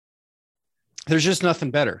there's just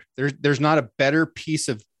nothing better. There's not a better piece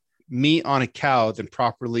of meat on a cow than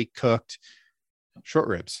properly cooked short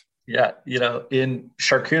ribs. Yeah. In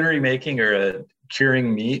charcuterie making or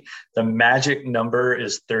curing meat, the magic number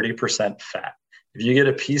is 30% fat. If you get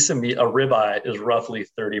a piece of meat, a ribeye is roughly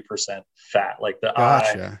 30% fat. Like the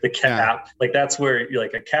eye, the cap, like that's where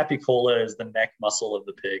like a capicola is the neck muscle of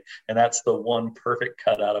the pig. And that's the one perfect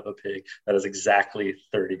cut out of a pig that is exactly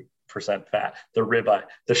 30% fat. The ribeye,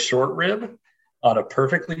 the short rib on a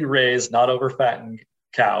perfectly raised, not over fattened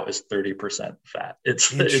cow is 30% fat.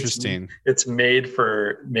 It's interesting. It's made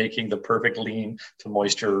for making the perfect lean to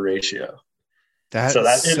moisture ratio.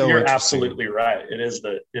 You're absolutely right. It is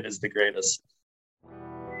the greatest.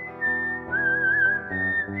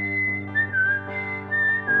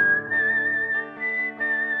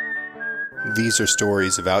 These are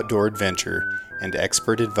stories of outdoor adventure and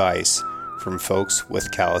expert advice from folks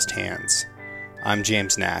with calloused hands. I'm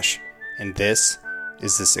James Nash, and this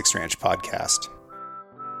is the Six Ranch Podcast.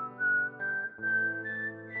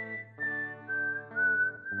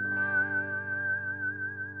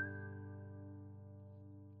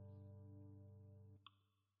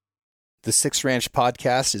 The Six Ranch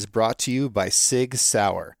Podcast is brought to you by Sig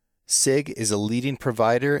Sauer. SIG is a leading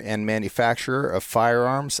provider and manufacturer of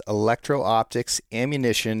firearms, electro-optics,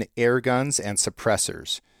 ammunition, air guns, and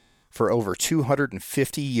suppressors. For over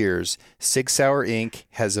 250 years, Sig Sauer Inc.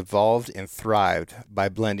 has evolved and thrived by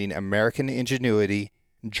blending American ingenuity,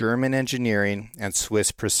 German engineering, and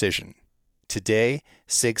Swiss precision. Today,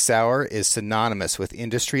 Sig Sauer is synonymous with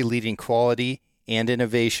industry-leading quality and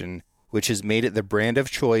innovation, which has made it the brand of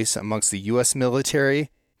choice amongst the U.S. military,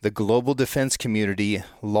 the global defense community,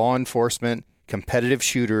 law enforcement, competitive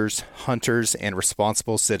shooters, hunters, and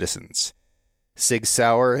responsible citizens. Sig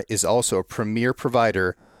Sauer is also a premier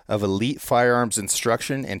provider of elite firearms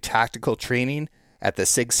instruction and tactical training at the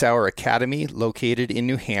Sig Sauer Academy located in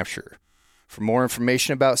New Hampshire. For more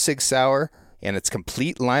information about Sig Sauer and its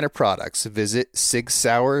complete line of products, visit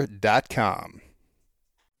sigsauer.com.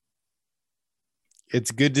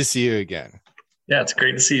 It's good to see you again. Yeah, it's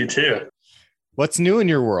great to see you too. What's new in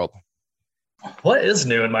your world? What is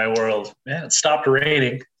new in my world? Man, it stopped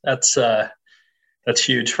raining. That's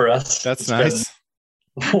huge for us. That's nice.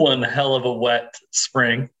 One hell of a wet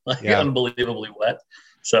spring, unbelievably wet.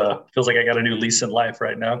 So it feels like I got a new lease in life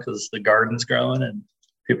right now because the garden's growing and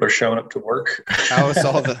people are showing up to work. How's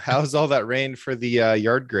all that rain for the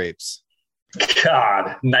yard grapes?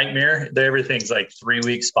 God, nightmare. Everything's like 3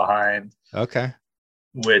 weeks behind. Okay.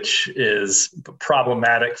 Which is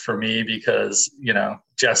problematic for me because,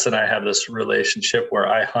 Jess and I have this relationship where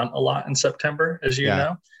I hunt a lot in September, as you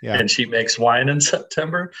know, and she makes wine in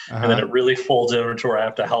September. And then it really folds over to where I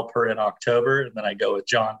have to help her in October. And then I go with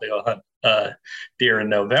John to go hunt deer in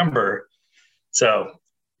November. So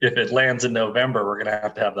if it lands in November, we're going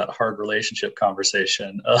to have that hard relationship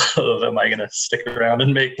conversation of, am I going to stick around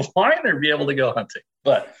and make wine or be able to go hunting?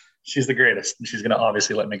 But she's the greatest, and she's going to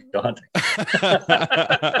obviously let me go hunting.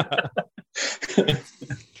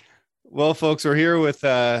 Well, folks, we're here with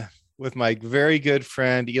my very good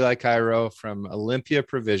friend Eli Cairo from Olympia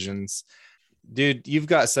Provisions. Dude, you've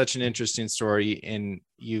got such an interesting story, and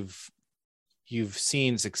you've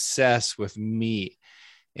seen success with meat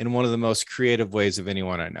in one of the most creative ways of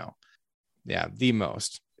anyone I know. Yeah, the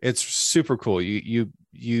most. It's super cool.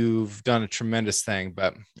 You've done a tremendous thing,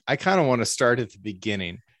 but I kind of want to start at the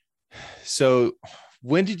beginning. So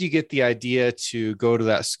when did you get the idea to go to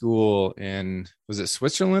that school in, was it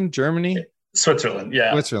Switzerland, Germany? Switzerland,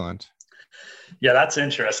 yeah. Switzerland. Yeah, that's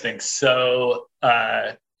interesting. So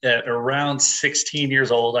at around 16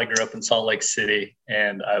 years old, I grew up in Salt Lake City,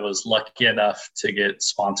 and I was lucky enough to get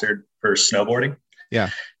sponsored for snowboarding. Yeah.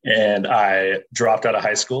 And I dropped out of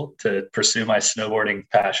high school to pursue my snowboarding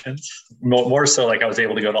passions. More so, like I was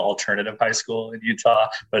able to go to alternative high school in Utah,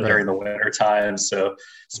 but during the winter time. So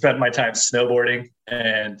spent my time snowboarding.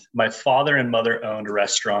 And my father and mother owned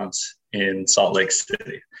restaurants in Salt Lake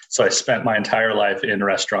City. So I spent my entire life in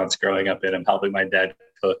restaurants growing up in them, helping my dad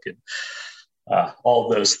cook and all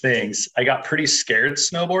those things. I got pretty scared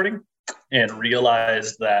snowboarding and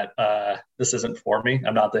realized that this isn't for me.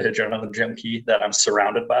 I'm not the adrenaline junkie that I'm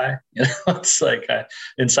surrounded by. It's like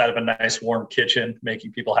inside of a nice warm kitchen,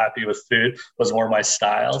 making people happy with food was more my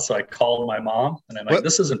style. So I called my mom, and I'm like,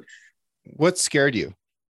 this isn't. What scared you?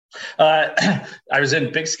 I was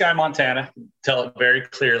in Big Sky, Montana, tell it very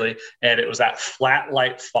clearly. And it was that flat,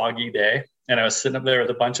 light, foggy day. And I was sitting up there with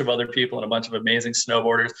a bunch of other people and a bunch of amazing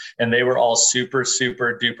snowboarders. And they were all super,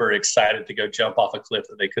 super duper excited to go jump off a cliff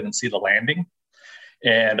that they couldn't see the landing.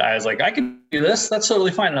 And I was like, I can do this. That's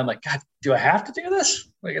totally fine. And I'm like, God, do I have to do this?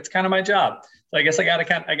 Like, it's kind of my job. So I guess I got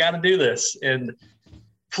to do this. And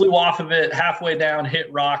flew off of it halfway down,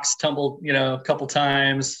 hit rocks, tumbled, a couple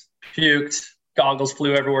times, puked, goggles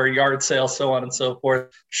flew everywhere, yard sale, so on and so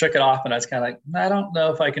forth. Shook it off. And I was kind of like, I don't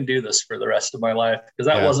know if I can do this for the rest of my life, because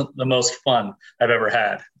that wasn't the most fun I've ever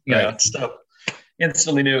had. You know, stuff.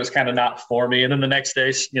 Instantly knew it was kind of not for me. And then the next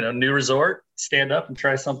day, new resort, stand up and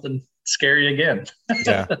try something scary again.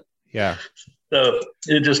 Yeah. So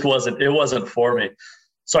it wasn't for me.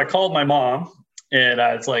 So I called my mom and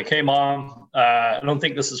I was like, hey, Mom, I don't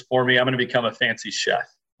think this is for me. I'm going to become a fancy chef.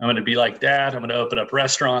 I'm going to be like Dad. I'm going to open up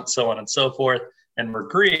restaurants, so on and so forth. And we're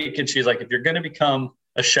Greek. And she's like, if you're going to become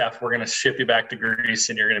a chef, we're going to ship you back to Greece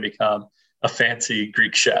and you're going to become a fancy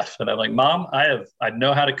Greek chef. And I'm like, Mom, I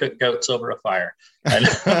know how to cook goats over a fire. I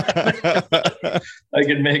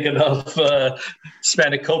can make enough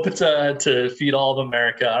spanakopita to feed all of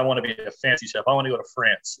America. I want to be a fancy chef. I want to go to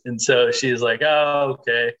France. And so she's like, oh,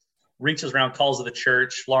 okay. Reaches around, calls to the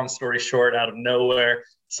church. Long story short, out of nowhere,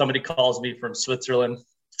 somebody calls me from Switzerland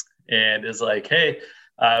and is like, hey,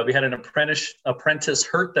 we had an apprentice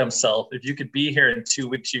hurt themselves. If you could be here in 2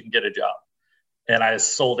 weeks, you can get a job. And I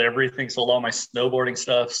sold everything, sold all my snowboarding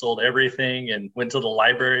stuff, sold everything, and went to the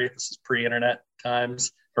library. This is pre-internet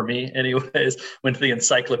times for me anyways. Went to the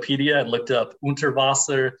encyclopedia and looked up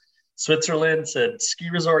Unterwasser, Switzerland, said ski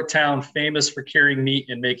resort town famous for curing meat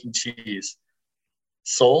and making cheese.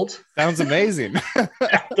 Sold. Sounds amazing.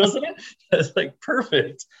 Doesn't it? It's like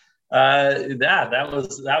perfect. That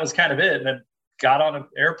was kind of it. And then got on an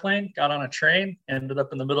airplane, got on a train, ended up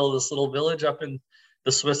in the middle of this little village up in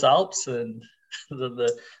the Swiss Alps, and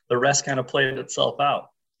the rest kind of played itself out.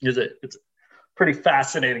 It's a pretty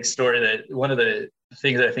fascinating story. That one of the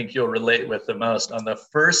things I think you'll relate with the most, on the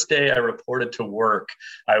first day I reported to work,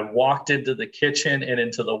 I walked into the kitchen and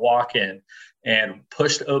into the walk-in and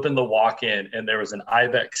pushed open the walk-in, and there was an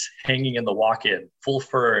ibex hanging in the walk-in, full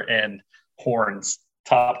fur and horns,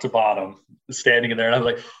 top to bottom, standing in there. And I'm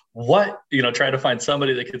like, what? Trying to find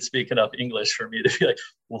somebody that could speak enough English for me to be like,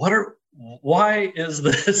 why is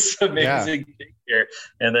this amazing thing here?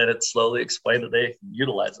 And then it slowly explained that they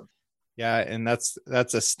utilize them. Yeah. And that's a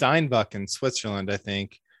Steinbuck in Switzerland, I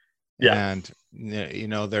think. Yeah. And,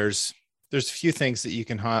 there's a few things that you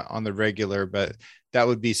can hunt on the regular, but that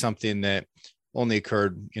would be something that only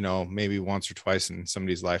occurred, maybe once or twice in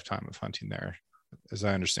somebody's lifetime of hunting there, as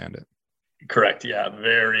I understand it. Correct. Yeah.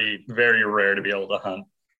 Very, very rare to be able to hunt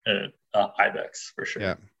ibex, for sure.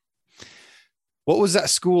 Yeah. What was that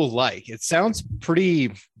school like? It sounds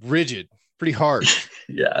pretty rigid, pretty hard.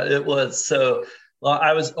 Yeah, it was. So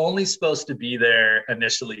I was only supposed to be there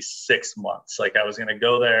initially 6 months. Like, I was going to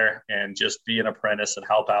go there and just be an apprentice and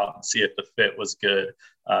help out and see if the fit was good.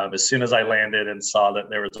 As soon as I landed and saw that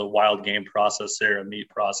there was a wild game processor, a meat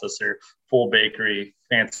processor, full bakery,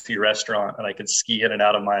 fancy restaurant, and I could ski in and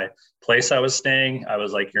out of my place I was staying, I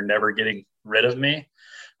was like, you're never getting rid of me.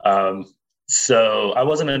 So I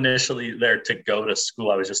wasn't initially there to go to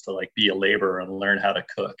school. I was just to be a laborer and learn how to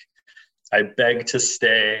cook. I begged to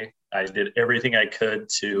stay. I did everything I could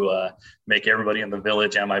to make everybody in the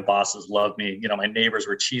village and my bosses love me. My neighbors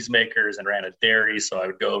were cheesemakers and ran a dairy, so I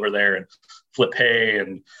would go over there and flip hay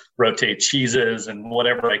and rotate cheeses and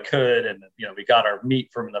whatever I could. And, we got our meat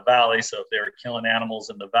from the valley. So if they were killing animals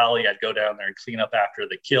in the valley, I'd go down there and clean up after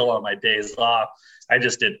the kill on my days off. I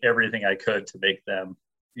just did everything I could to make them,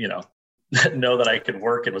 know that I could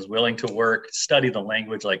work and was willing to work, study the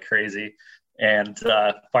language like crazy, and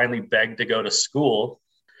finally begged to go to school.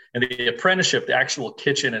 And the apprenticeship, the actual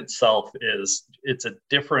kitchen itself, it's a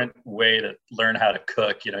different way to learn how to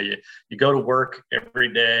cook. You go to work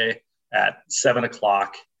every day at 7:00.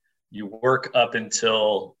 You work up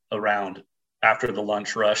until around after the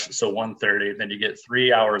lunch rush, so 1:30. Then you get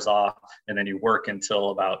 3 hours off, and then you work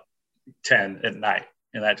until about 10 at night.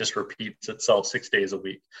 And that just repeats itself 6 days a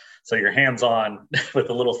week. So you're hands-on with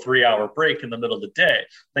a little 3-hour break in the middle of the day.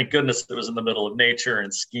 Thank goodness it was in the middle of nature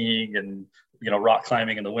and skiing and, rock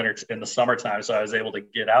climbing in the winter, in the summertime. So I was able to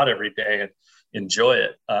get out every day and enjoy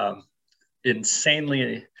it.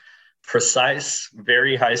 Insanely precise,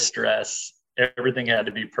 very high stress. Everything had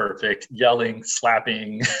to be perfect. Yelling,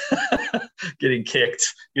 slapping, getting kicked,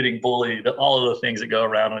 getting bullied. All of the things that go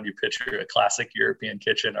around when you picture a classic European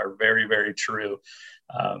kitchen are very, very true.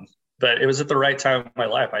 But it was at the right time in my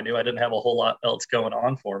life. I knew I didn't have a whole lot else going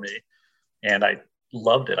on for me. And I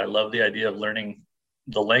loved it. I loved the idea of learning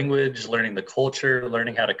the language, learning the culture,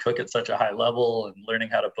 learning how to cook at such a high level, and learning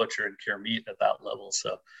how to butcher and cure meat at that level.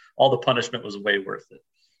 So all the punishment was way worth it.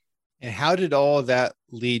 And how did all of that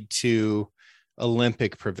lead to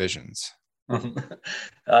Olympic provisions?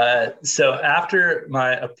 So after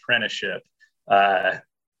my apprenticeship,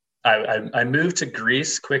 I moved to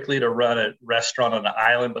Greece quickly to run a restaurant on the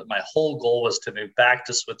island, but my whole goal was to move back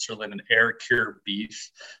to Switzerland and air cure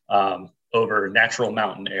beef over natural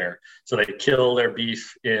mountain air. So they kill their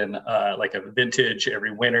beef in like a vintage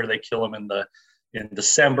every winter. They kill them in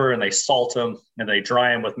December, and they salt them and they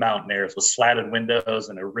dry them with mountain airs with slatted windows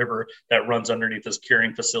and a river that runs underneath this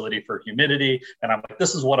curing facility for humidity. And I'm like,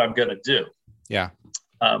 this is what I'm going to do. Yeah.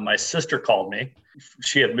 My sister called me.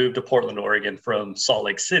 She had moved to Portland, Oregon from Salt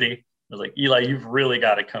Lake City. I was like, Eli, you've really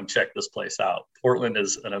got to come check this place out. Portland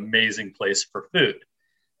is an amazing place for food.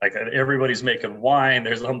 Like, everybody's making wine.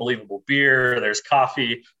 There's unbelievable beer. There's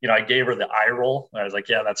coffee. I gave her the eye roll. I was like,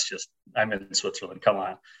 yeah, I'm in Switzerland. Come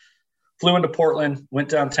on. Flew into Portland, went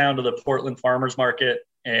downtown to the Portland Farmers Market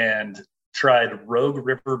and tried Rogue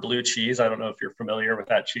River blue cheese. I don't know if you're familiar with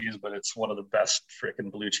that cheese, but it's one of the best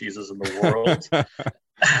freaking blue cheeses in the world.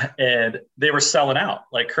 And they were selling out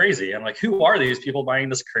like crazy. I'm like, who are these people buying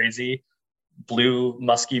this crazy blue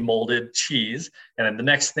musky molded cheese? And then the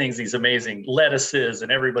next thing's these amazing lettuces,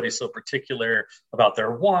 and everybody's so particular about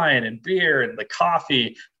their wine and beer and the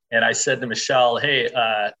coffee. And I said to Michelle, hey,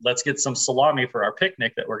 let's get some salami for our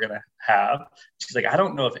picnic that we're going to have. She's like, I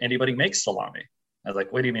don't know if anybody makes salami. I was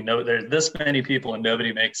like, what do you mean? No, there's this many people and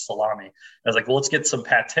nobody makes salami. I was like, well, let's get some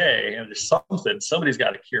pate. And there's somebody's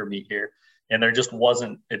got to cure meat here. And there just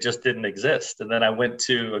wasn't, it just didn't exist. And then I went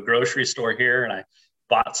to a grocery store here and I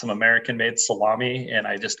bought some American made salami. And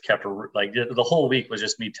I just kept, like, the whole week was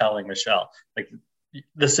just me telling Michelle, like,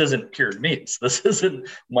 this isn't cured meats. This isn't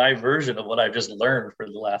my version of what I've just learned for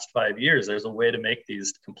the last 5 years. There's a way to make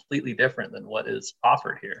these completely different than what is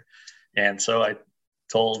offered here. And so I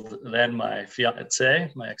told then my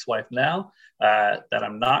fiance, my ex-wife now, that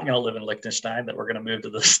I'm not going to live in Liechtenstein, that we're going to move to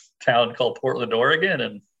this town called Portland, Oregon,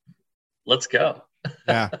 and let's go.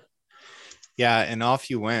 Yeah. And off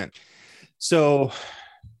you went. So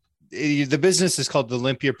the business is called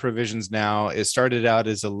Olympia Provisions now. It started out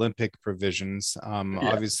as Olympic Provisions.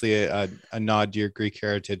 Obviously a nod to your Greek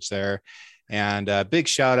heritage there. And a big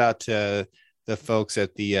shout out to the folks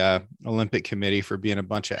at the Olympic Committee for being a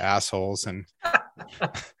bunch of assholes and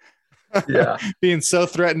being so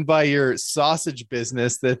threatened by your sausage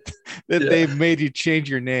business that they've made you change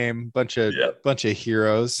your name. Bunch of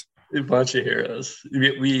heroes. A bunch of heroes.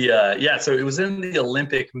 So it was in the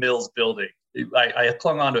Olympic Mills building. I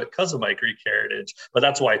clung onto it because of my Greek heritage, but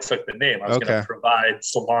that's why I took the name. I was going to provide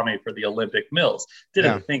salami for the Olympic Mills.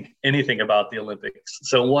 Didn't think anything about the Olympics.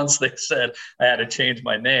 So once they said I had to change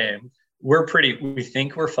my name, we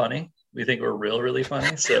think we're funny. We think we're really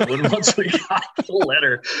funny. So once we got the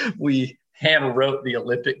letter, we hand wrote the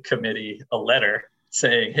Olympic Committee a letter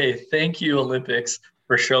saying, hey, thank you, Olympics,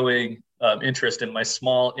 for showing interest in my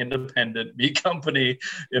small independent meat company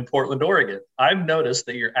in Portland, Oregon. I've noticed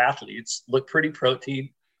that your athletes look pretty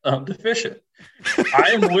protein deficient.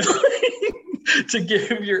 I am willing to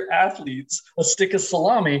give your athletes a stick of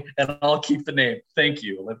salami and I'll keep the name. Thank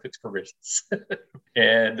you, Olympics Provisions.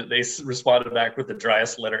 And they responded back with the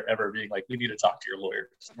driest letter ever, being like, we need to talk to your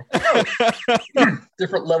lawyers.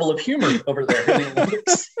 Different level of humor over there in the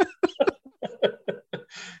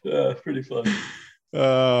Olympics. Pretty funny.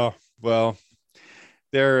 Well,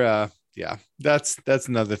 they're that's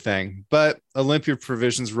another thing. But Olympia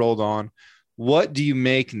Provisions rolled on. What do you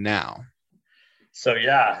make now? So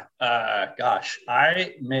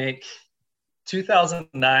I make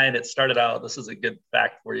 2009. It started out. This is a good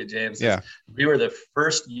fact for you, James. Yeah, we were the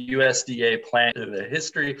first USDA plant in the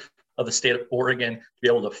history of the state of Oregon to be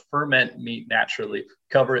able to ferment meat naturally,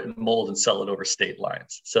 cover it in mold, and sell it over state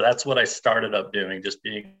lines. So that's what I started up doing, just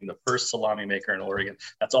being the first salami maker in Oregon.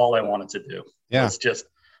 That's all I wanted to do. Yeah, was just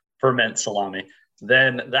ferment salami.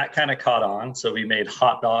 Then that kind of caught on. So we made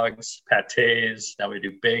hot dogs, pates. Now we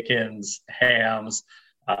do bacons, hams.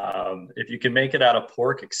 If you can make it out of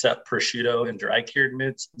pork, except prosciutto and dry cured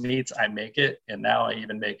meats, I make it. And now I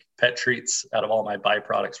even make pet treats out of all my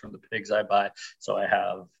byproducts from the pigs I buy. So I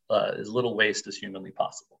have as little waste as humanly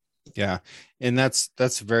possible. Yeah. And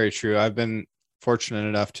that's very true. I've been fortunate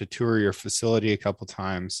enough to tour your facility a couple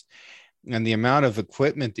times, and the amount of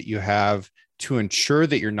equipment that you have to ensure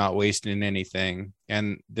that you're not wasting anything,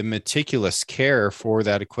 and the meticulous care for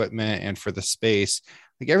that equipment and for the space,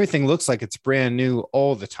 like everything looks like it's brand new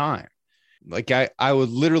all the time. Like I would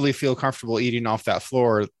literally feel comfortable eating off that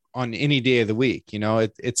floor on any day of the week.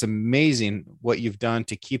 It's amazing what you've done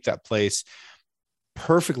to keep that place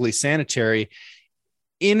perfectly sanitary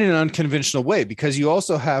in an unconventional way, because you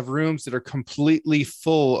also have rooms that are completely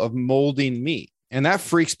full of molding meat, and that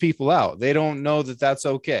freaks people out. They don't know that that's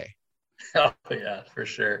okay. Oh yeah, for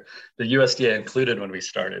sure. The USDA included when we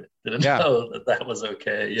started. Didn't Yeah. know that that was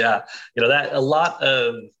okay. Yeah, that a lot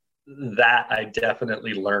of that I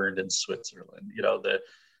definitely learned in Switzerland.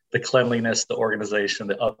 The cleanliness, the organization,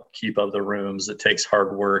 the upkeep of the rooms. It takes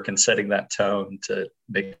hard work and setting that tone to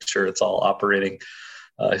make sure it's all operating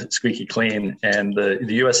squeaky clean. And the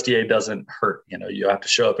USDA doesn't hurt. You have to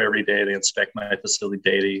show up every day. They inspect my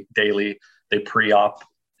facility daily. They pre-op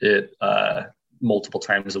it multiple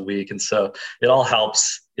times a week. And so it all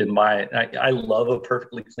helps I love a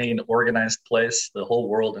perfectly clean, organized place. The whole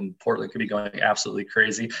world in Portland could be going absolutely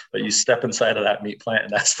crazy, but you step inside of that meat plant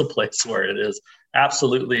and that's the place where it is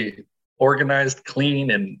absolutely organized, clean,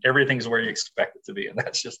 and everything's where you expect it to be. And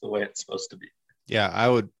that's just the way it's supposed to be. Yeah, I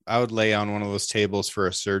would lay on one of those tables for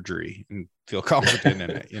a surgery and feel confident in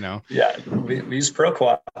it, Yeah, we use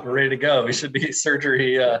ProQuat. We're ready to go. We should be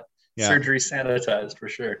surgery sanitized for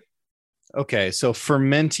sure. Okay, so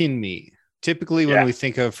fermenting meat. Typically, when we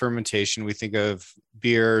think of fermentation, we think of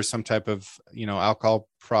beer, some type of alcohol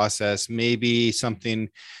process, maybe something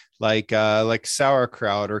like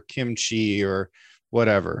sauerkraut or kimchi or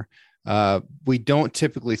whatever. We don't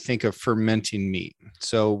typically think of fermenting meat.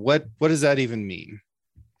 So what does that even mean?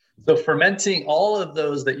 So fermenting, all of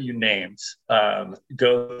those that you named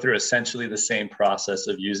go through essentially the same process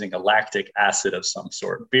of using a lactic acid of some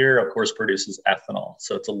sort. Beer, of course, produces ethanol,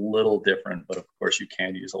 so it's a little different, but of course you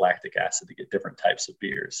can use a lactic acid to get different types of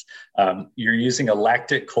beers. You're using a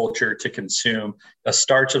lactic culture to consume a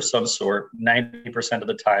starch of some sort. 90% of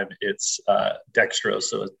the time it's dextrose,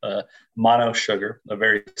 so a mono sugar, a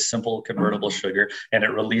very simple convertible sugar, and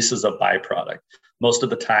it releases a byproduct. Most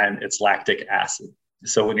of the time it's lactic acid.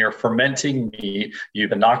 So when you're fermenting meat,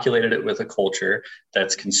 you've inoculated it with a culture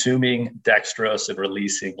that's consuming dextrose and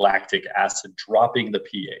releasing lactic acid, dropping the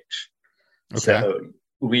pH. Okay. So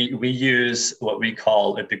we use what we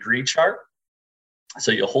call a degree chart.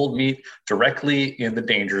 So you hold meat directly in the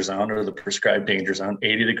danger zone or the prescribed danger zone,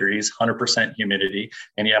 80 degrees, 100% humidity,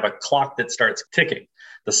 and you have a clock that starts ticking.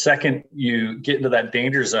 The second you get into that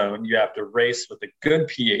danger zone, you have to race with the good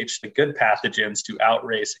pH, the good pathogens to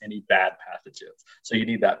outrace any bad pathogens. So you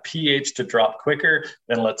need that pH to drop quicker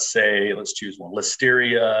than, let's choose one,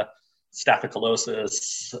 Listeria,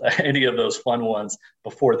 Staphylococcus, any of those fun ones.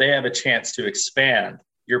 Before they have a chance to expand,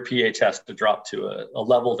 your pH has to drop to a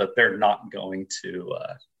level that they're not going to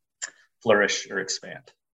flourish or expand.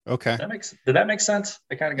 Okay. Did that make sense?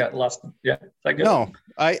 I kind of got lost. Yeah. Is that good? No,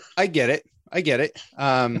 I get it.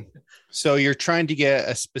 So you're trying to get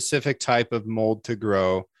a specific type of mold to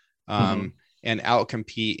grow and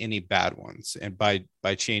outcompete any bad ones, and by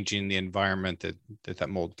changing the environment that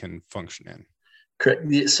mold can function in.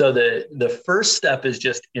 Correct. So the first step is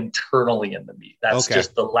just internally in the meat. That's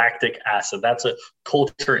just the lactic acid. That's a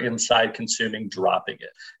culture inside consuming, dropping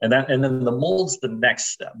it. And then the mold's the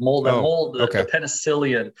next step. The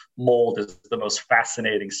penicillium mold is the most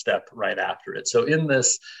fascinating step right after it. So in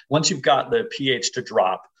this, once you've got the pH to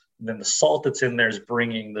drop, then the salt that's in there is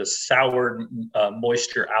bringing the sour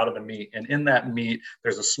moisture out of the meat. And in that meat,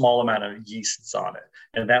 there's a small amount of yeasts on it.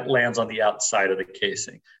 And that lands on the outside of the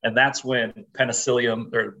casing. And that's when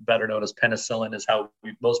penicillium, or better known as penicillin, is how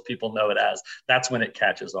most people know it as. That's when it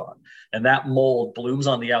catches on. And that mold blooms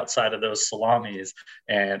on the outside of those salamis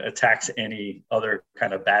and attacks any other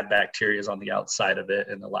kind of bad bacteria on the outside of it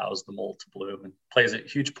and allows the mold to bloom, and plays a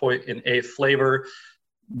huge point in flavor,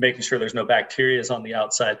 making sure there's no bacteria on the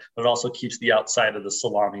outside, but it also keeps the outside of the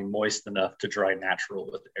salami moist enough to dry natural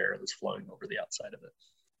with air that's flowing over the outside of it.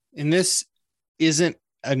 And this isn't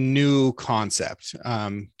a new concept.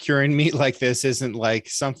 Curing meat like this isn't like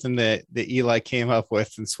something that Eli came up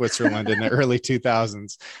with in Switzerland in the early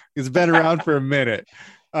 2000s. It's been around for a minute.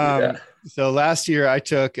 So last year I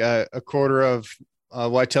took a quarter of a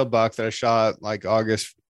whitetail buck that I shot like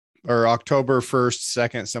August or October 1st,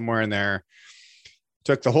 2nd, somewhere in there.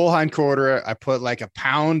 Took the whole hind quarter. I put like a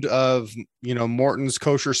pound of, Morton's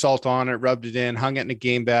kosher salt on it, rubbed it in, hung it in a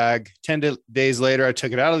game bag. 10 days later, I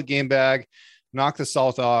took it out of the game bag, knocked the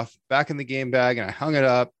salt off, back in the game bag, and I hung it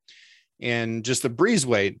up in just a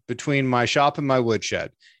breezeweight between my shop and my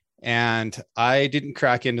woodshed. And I didn't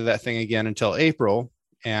crack into that thing again until April.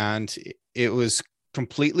 And it was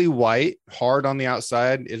completely white, hard on the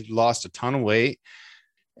outside. It lost a ton of weight.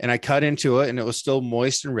 And I cut into it and it was still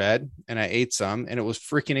moist and red, and I ate some and it was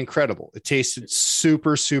freaking incredible. It tasted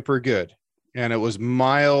super, super good. And it was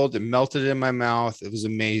mild and melted in my mouth. It was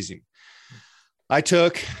amazing. I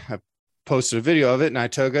posted a video of it, and I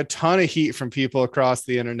took a ton of heat from people across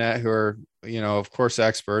the internet who are, of course,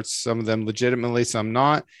 experts, some of them legitimately, some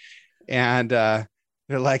not. And they're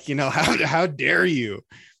like, how dare you?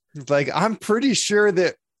 Like, I'm pretty sure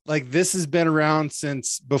that Like this has been around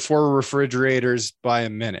since before refrigerators by a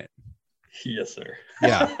minute. Yes, sir.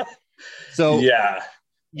 Yeah. So, Yeah.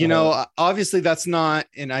 obviously that's not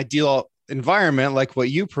an ideal environment like what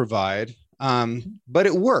you provide. But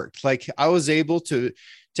it worked. Like I was able to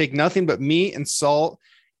take nothing but meat and salt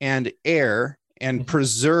and air and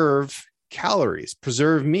preserve calories,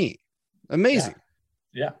 preserve meat. Amazing.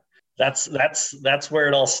 Yeah. That's where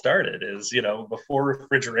it all started is, before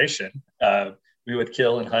refrigeration, we would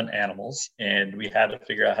kill and hunt animals and we had to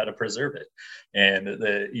figure out how to preserve it. And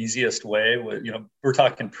the easiest way was, we're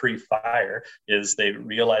talking pre-fire, is they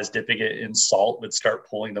realized dipping it in salt would start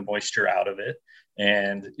pulling the moisture out of it.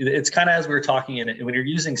 And it's kind of as we were talking when you're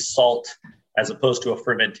using salt as opposed to a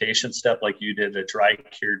fermentation step like you did a dry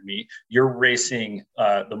cured meat, you're racing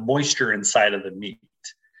the moisture inside of the meat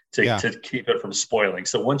to keep it from spoiling.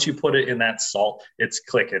 So once you put it in that salt, it's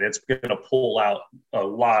clicking. It's going to pull out a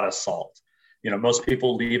lot of salt. Most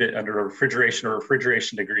people leave it under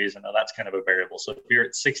refrigeration degrees, and that's kind of a variable. So if you're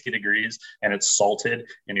at 60 degrees and it's salted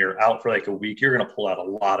and you're out for like a week, you're going to pull out a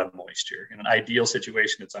lot of moisture. In an ideal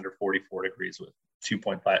situation, it's under 44 degrees with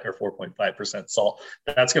 2.5 or 4.5% salt.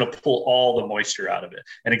 That's going to pull all the moisture out of it.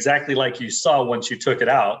 And exactly like you saw, once you took it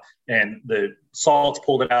out and the salts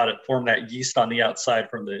pulled it out, it formed that yeast on the outside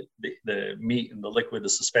from the meat and the liquid, the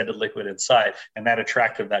suspended liquid inside, and that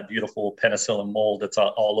attracted that beautiful penicillin mold that's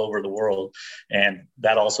all over the world. And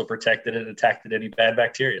that also protected and attacked any bad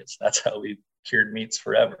bacteria. That's how we cured meats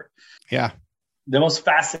forever. Yeah. The most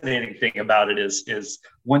fascinating thing about it is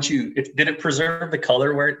once did it preserve the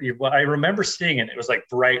color I remember seeing it was like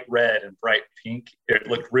bright red and bright pink. It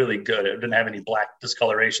looked really good. It didn't have any black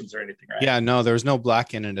discolorations or anything, right? Yeah, no, there was no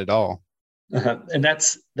black in it at all. And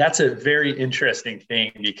that's a very interesting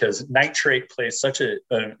thing, because nitrate plays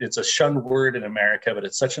it's a shunned word in America, but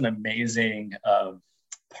it's such an amazing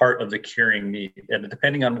part of the curing meat. And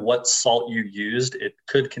depending on what salt you used, it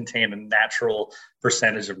could contain a natural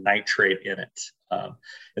percentage of nitrate in it.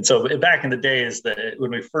 And so back in the days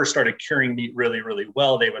when we first started curing meat really, really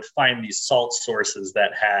well, they would find these salt sources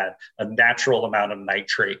that had a natural amount of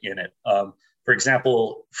nitrate in it. For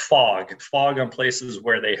example, fog on places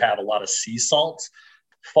where they have a lot of sea salt.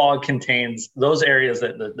 Fog contains those areas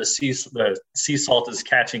that the sea salt is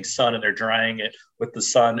catching sun and they're drying it with the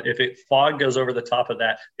sun. If fog goes over the top of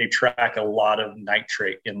that, they track a lot of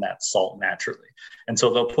nitrate in that salt naturally. And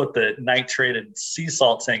so they'll put the nitrated sea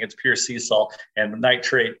salt, saying it's pure sea salt, and the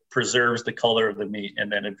nitrate preserves the color of the meat.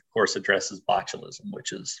 And then, of course, addresses botulism,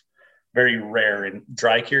 which is very rare in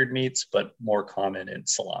dry cured meats, but more common in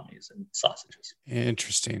salamis and sausages.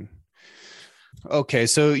 Interesting. Okay,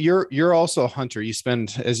 so you're also a hunter. You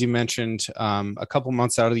spend, as you mentioned, a couple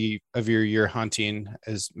months out of your year hunting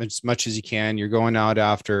as much as you can. You're going out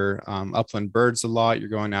after upland birds a lot. You're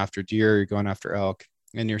going after deer. You're going after elk,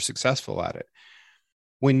 and you're successful at it.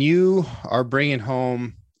 When you are bringing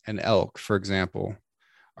home an elk, for example,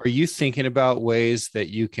 are you thinking about ways that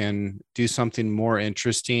you can do something more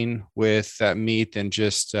interesting with that meat than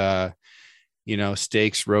just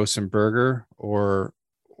steaks, roast, and burger, or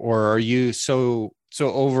are you so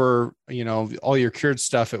over, all your cured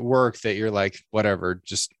stuff at work that you're like, whatever,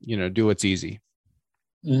 just, do what's easy?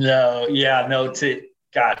 No. Yeah, no,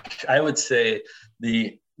 gosh, I would say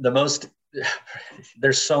the most,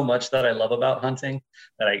 there's so much that I love about hunting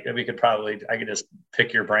that I could just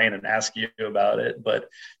pick your brain and ask you about it. But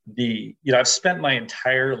I've spent my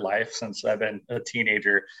entire life since I've been a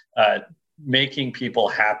teenager, making people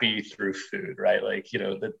happy through food, right? Like,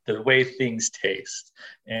 the way things taste.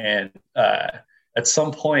 And at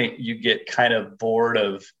some point you get kind of bored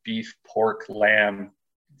of beef, pork, lamb,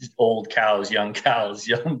 old cows, young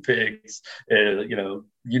pigs, you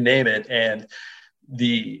name it. And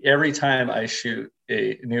every time I shoot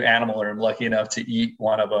a new animal or I'm lucky enough to eat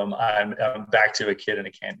one of them, I'm back to a kid in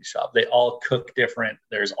a candy shop. They all cook different.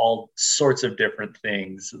 There's all sorts of different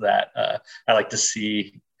things that I like to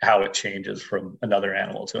see how it changes from another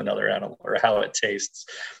animal to another animal, or how it tastes,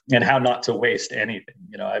 and how not to waste anything.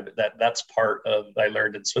 That's part of I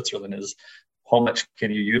learned in Switzerland, is how much can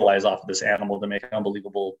you utilize off of this animal to make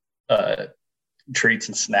unbelievable treats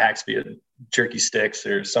and snacks, be it jerky sticks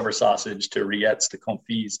or summer sausage, to rillettes, to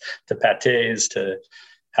confits, to pâtés, to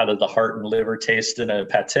how does the heart and liver taste in a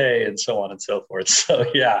pâté, and so on and so forth. So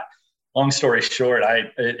yeah, long story short,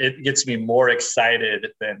 it gets me more excited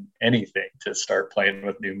than anything to start playing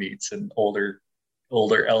with new meats and older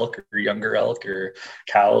elk or younger elk or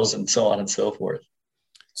cows and so on and so forth.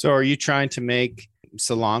 So are you trying to make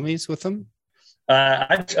salamis with them?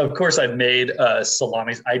 Of course, I've made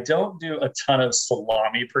salamis. I don't do a ton of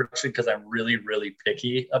salami production because I'm really, really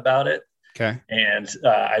picky about it. Okay. And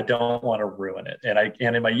I don't want to ruin it.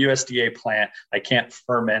 And in my USDA plant, I can't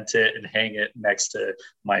ferment it and hang it next to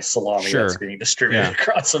my salami that's being distributed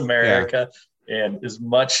across America. And as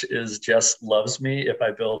much as Jess loves me, if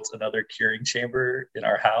I built another curing chamber in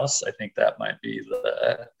our house, I think that might be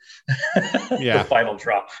the the final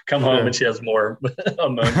drop. Come home and she has more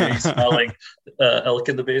ammonia smelling elk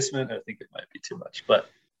in the basement. I think it might be too much. But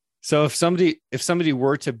so if somebody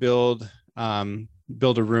were to build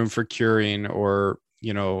a room for curing, or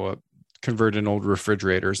convert an old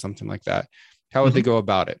refrigerator or something like that, how would they go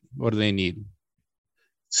about it? What do they need?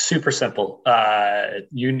 Super simple.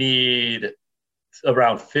 You need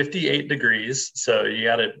around 58 degrees. So you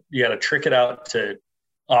gotta trick it out to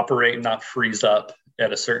operate and not freeze up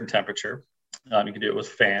at a certain temperature. You can do it with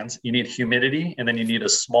fans. You need humidity, and then you need a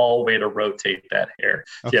small way to rotate that air.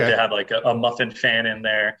 So you have to have like a muffin fan in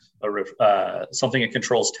there, something that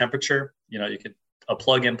controls temperature. You could a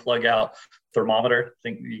plug in, plug out thermometer.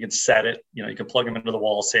 Think you can set it. You can plug them into the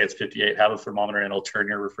wall. Say it's 58. Have a thermometer, and it'll turn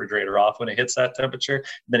your refrigerator off when it hits that temperature.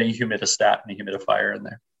 Then a humidistat and a humidifier in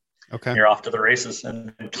there. Okay. You're off to the races,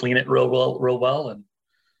 and clean it real well, and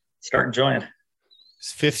start enjoying.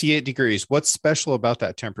 It's 58 degrees. What's special about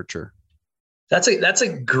that temperature? That's a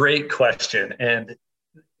great question. And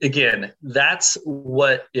again, that's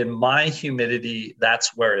what in my humidity,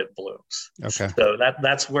 that's where it blooms. Okay. So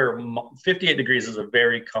that's where 58 degrees is a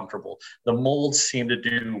very comfortable. The molds seem to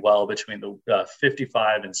do well between the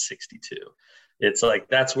 55 and 62. It's like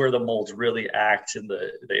that's where the molds really act, and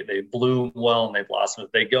they bloom well and they blossom.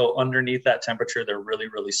 If they go underneath that temperature, they're really,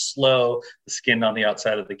 really slow. The skin on the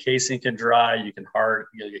outside of the casing can dry. You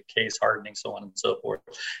get case hardening, so on and so forth.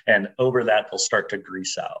 And over that, they'll start to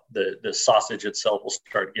grease out. The sausage itself will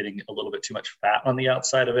start getting a little bit too much fat on the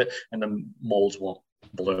outside of it, and the molds won't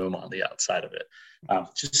bloom on the outside of it.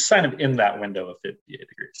 Just kind of in that window of 58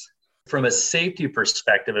 degrees. From a safety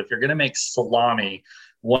perspective, if you're going to make salami,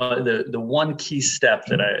 the one key step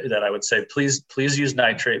that I would say, please use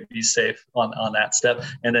nitrate, be safe on that step.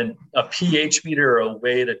 And then a pH meter, or a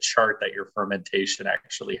way to chart that your fermentation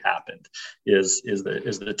actually happened is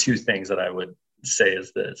the two things that I would say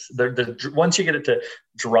is this. Once you get it to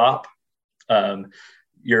drop,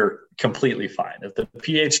 you're completely fine. If the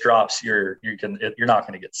pH drops, you're not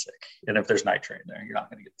going to get sick. And if there's nitrate in there, you're not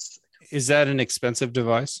going to get sick. Is that an expensive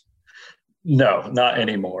device? No, not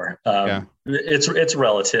anymore. It's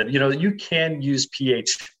relative. You can use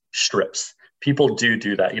pH strips. People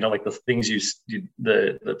do that. Like the things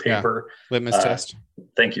the paper litmus test.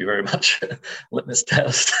 Thank you very much. Litmus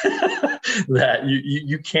test. That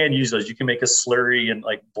you can use those. You can make a slurry and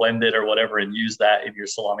like blend it or whatever, and use that in your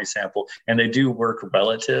salami sample, and they do work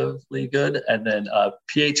relatively good. And then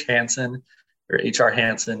pH Hansen, or HR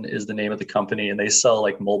Hansen is the name of the company, and they sell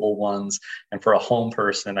like mobile ones. And for a home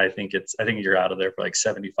person, I think you're out of there for like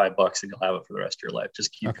 $75, and you'll have it for the rest of your life.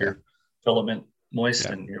 Just keep your filament moist,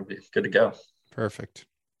 and you'll be good to go. Perfect.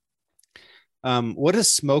 What does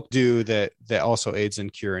smoke do that also aids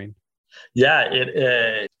in curing?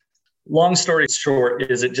 Yeah, long story short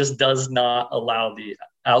is it just does not allow the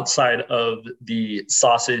outside of the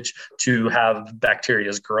sausage to have bacteria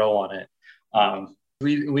grow on it.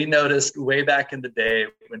 We noticed way back in the day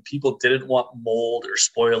when people didn't want mold or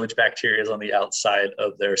spoilage bacteria on the outside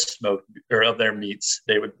of their smoke or of their meats,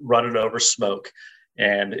 they would run it over smoke,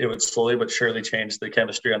 and it would slowly but surely change the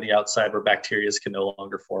chemistry on the outside where bacteria can no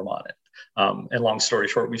longer form on it. And long story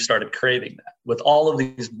short, we started craving that. With all of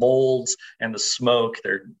these molds and the smoke,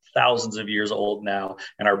 they're thousands of years old now,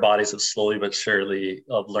 and our bodies have slowly but surely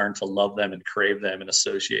learned to love them and crave them and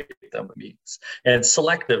associate them with meats. And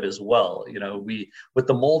selective as well. With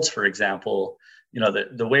the molds, for example,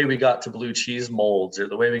 the way we got to blue cheese molds, or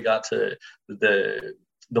the way we got to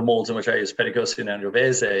the molds in which I use Petticoat and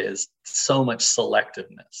Sangiovese, is so much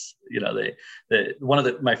selectiveness. One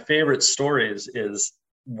of my favorite stories is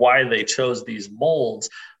why they chose these molds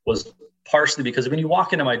was partially because when you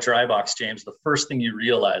walk into my dry box, James, the first thing you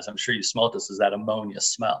realize, I'm sure you smelled this, is that ammonia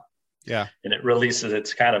smell. Yeah. And it releases,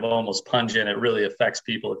 it's kind of almost pungent. It really affects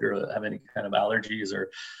people if you have any kind of allergies or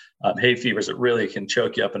hay fevers. It really can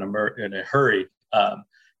choke you up in a hurry.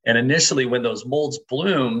 And initially, when those molds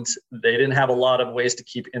bloomed, they didn't have a lot of ways to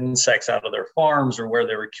keep insects out of their farms or where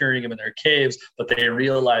they were curing them in their caves. But they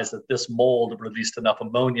realized that this mold released enough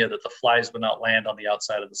ammonia that the flies would not land on the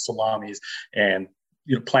outside of the salamis and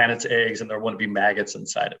plant its eggs, and there wouldn't be maggots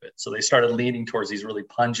inside of it. So they started leaning towards these really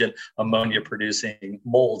pungent ammonia-producing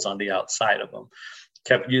molds on the outside of them.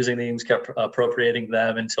 Kept using these, kept appropriating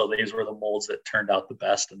them until these were the molds that turned out the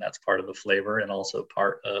best. And that's part of the flavor and also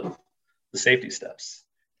part of the safety steps.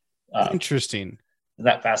 Interesting. Isn't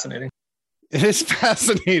that fascinating? It is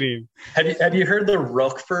fascinating. Have you heard the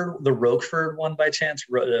Roquefort one by chance?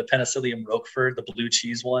 Penicillium Roquefort, the blue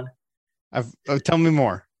cheese one. Tell me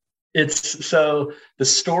more. So the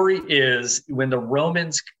story is when the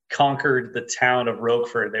Romans conquered the town of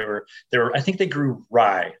Roquefort, they were I think they grew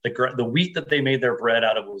rye. The wheat that they made their bread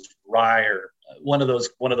out of was rye, or one of those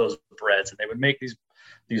breads, and they would make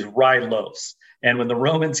these rye loaves. And when the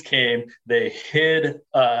Romans came, they hid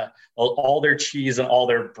all their cheese and all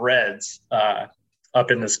their breads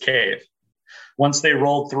up in this cave. Once they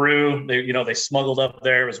rolled through, they smuggled up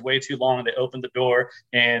there. It was way too long. They opened the door,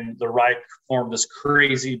 and the rye formed this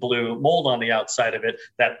crazy blue mold on the outside of it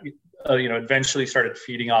that eventually started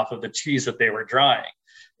feeding off of the cheese that they were drying.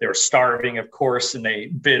 They were starving, of course, and they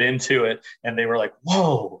bit into it, and they were like,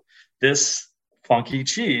 "Whoa, this funky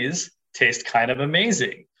cheese tastes kind of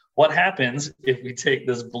amazing. What happens if we take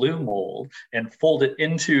this blue mold and fold it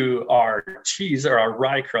into our cheese, or our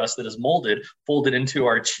rye crust that is molded, fold it into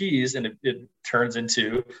our cheese, and it turns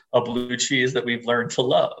into a blue cheese that we've learned to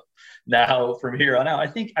love?" Now, from here on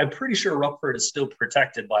out, I'm pretty sure Roquefort is still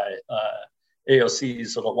protected by AOC,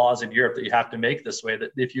 so the laws in Europe that you have to make this way,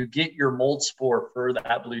 that if you get your mold spore for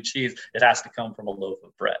that blue cheese, it has to come from a loaf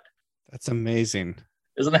of bread. That's amazing.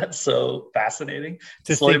 Isn't that so fascinating?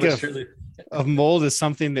 To think of mold as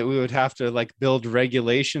something that we would have to like build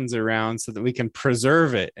regulations around so that we can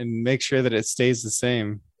preserve it and make sure that it stays the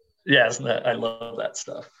same. Yes, I love that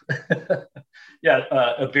stuff. Yeah,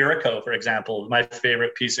 Iberico, for example, my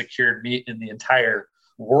favorite piece of cured meat in the entire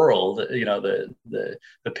world. The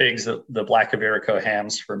pigs, the black Iberico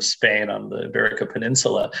hams from Spain on the Iberico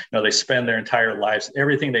Peninsula. They spend their entire lives,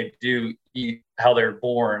 everything they do, eat, how they're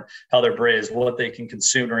born, how they're raised, what they can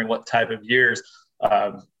consume during what type of years,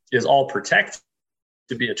 is all protected.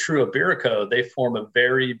 To be a true Iberico, they form a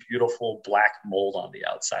very beautiful black mold on the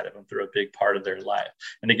outside of them through a big part of their life.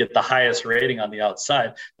 And to get the highest rating on the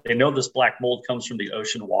outside, they know this black mold comes from the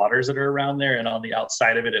ocean waters that are around there. And on the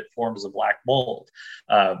outside of it, it forms a black mold.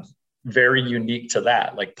 Very unique to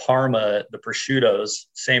that. Like Parma, the prosciuttos,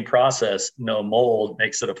 same process, no mold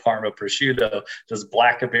makes it a Parma prosciutto. This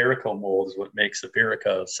black Iberico mold is what makes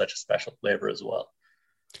Iberico such a special flavor as well.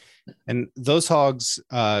 And those hogs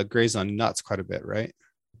graze on nuts quite a bit, right?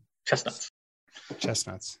 Chestnuts.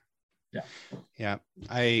 Yeah.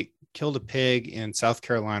 I killed a pig in South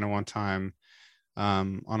Carolina one time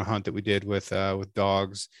on a hunt that we did with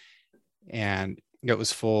dogs, and it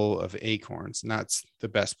was full of acorns, and that's the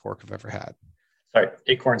best pork I've ever had. Sorry,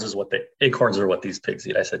 acorns are what these pigs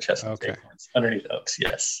eat. I said chestnuts. Okay. Acorns underneath oaks.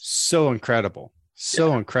 Yes. So incredible.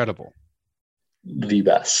 Incredible. The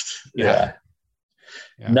best. Yeah.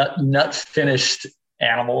 Nut finished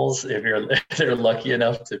animals, if they're lucky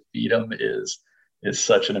enough to feed them, is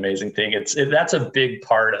such an amazing thing. That's a big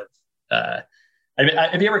part of.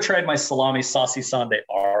 Have you ever tried my salami saucisson de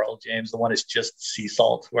Arles, James? The one is just sea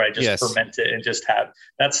salt, where I just ferment it and just have.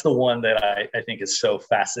 That's the one that I think is so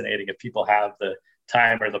fascinating. If people have the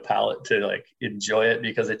time or the palate to like enjoy it,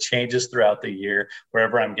 because it changes throughout the year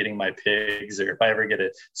wherever I'm getting my pigs, or if I ever get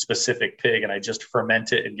a specific pig and I just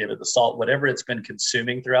ferment it and give it the salt, whatever it's been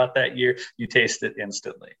consuming throughout that year, you taste it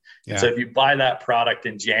instantly. Yeah. So if you buy that product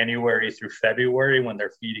in January through February when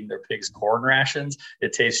they're feeding their pigs corn rations,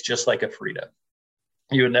 it tastes just like a Frito.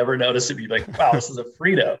 You would never notice it. You'd be like, wow, this is a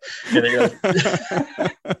Frito. And they're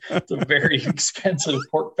like, it's a very expensive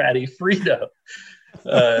pork patty Frito.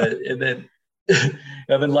 And then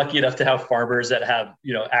I've been lucky enough to have farmers that have,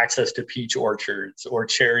 access to peach orchards or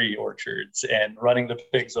cherry orchards, and running the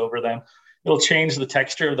pigs over them. It'll change the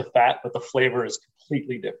texture of the fat, but the flavor is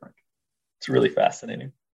completely different. It's really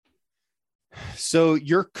fascinating. So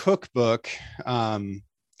your cookbook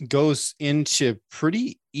goes into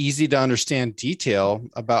pretty easy to understand detail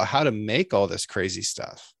about how to make all this crazy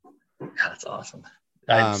stuff. That's awesome.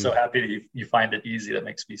 I'm so happy that you find it easy. That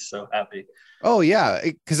makes me so happy. Oh yeah.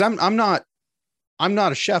 Cause I'm not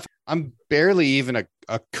a chef. I'm barely even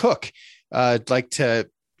a cook. Like to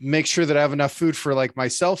make sure that I have enough food for like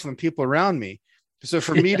myself and people around me. So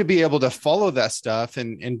for me to be able to follow that stuff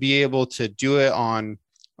and be able to do it on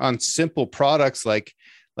simple products, like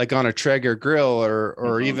on a Traeger grill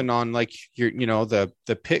or even on like your,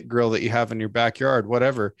 the pit grill that you have in your backyard,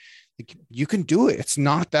 whatever, you can do it. It's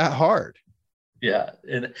not that hard. Yeah.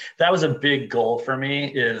 And that was a big goal for me.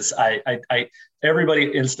 Is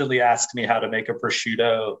everybody instantly asked me how to make a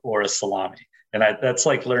prosciutto or a salami. And that's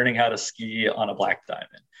like learning how to ski on a black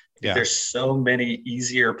diamond. Yeah. There's so many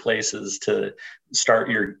easier places to start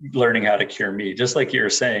your learning how to cure meat. Just like you were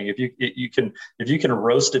saying, if you can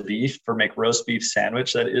roast a beef or make roast beef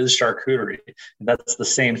sandwich, that is charcuterie. And that's the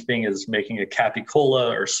same thing as making a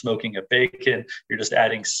capicola or smoking a bacon. You're just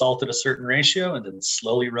adding salt at a certain ratio and then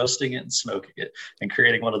slowly roasting it and smoking it and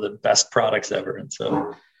creating one of the best products ever. And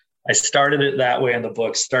so I started it that way in the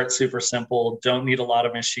book. Start super simple. Don't need a lot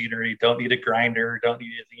of machinery. Don't need a grinder. Don't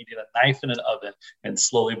need anything. You need a knife and an oven, and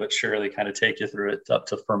slowly but surely kind of take you through it up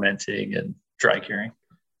to fermenting and dry curing.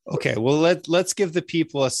 Okay. Well, let's give the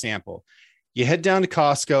people a sample. You head down to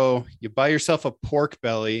Costco, you buy yourself a pork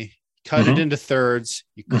belly, cut it into thirds.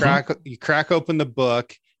 You crack open the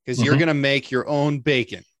book because you're going to make your own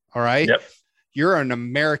bacon. All right. Yep. You're an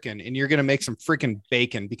American and you're going to make some freaking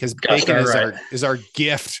bacon because bacon is our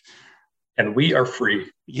gift. And we are free.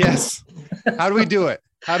 Yes. How do we do it?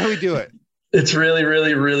 It's really,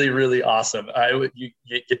 really, really, really awesome. You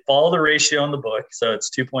follow the ratio in the book. So it's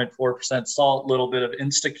 2.4% salt, a little bit of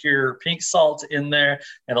Instacure pink salt in there,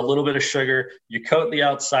 and a little bit of sugar. You coat the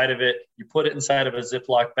outside of it. You put it inside of a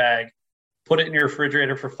Ziploc bag. Put it in your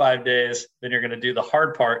refrigerator for 5 days. Then you're going to do the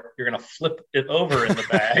hard part. You're going to flip it over in the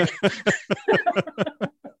bag.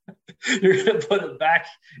 You're going to put it back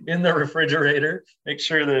in the refrigerator. Make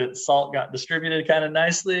sure the salt got distributed kind of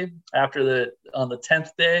nicely. On the 10th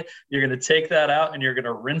day, you're going to take that out and you're going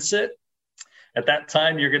to rinse it. At that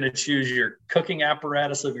time, you're going to choose your cooking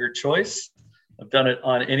apparatus of your choice. I've done it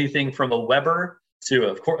on anything from a Weber to,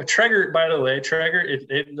 of course, Traeger. By the way, Traeger, if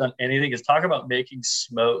they've done anything, is talk about making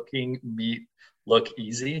smoking meat look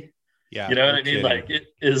easy. Yeah, you know what I mean? Like it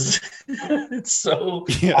is, it's so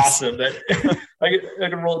awesome that I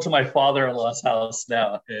can roll it to my father-in-law's house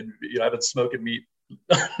now, and I've been smoking meat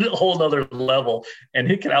a whole nother level, and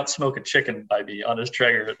he can outsmoke a chicken by me on his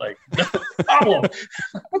Traeger. Like, no problem.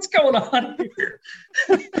 What's going on here?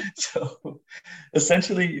 So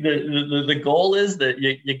essentially the goal is that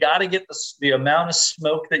you got to get the amount of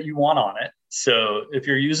smoke that you want on it. So if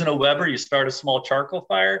you're using a Weber, you start a small charcoal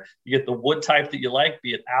fire, you get the wood type that you like,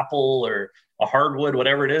 be it apple or a hardwood,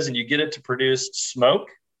 whatever it is, and you get it to produce smoke.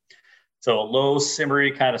 So a low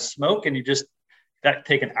simmery kind of smoke, and you just that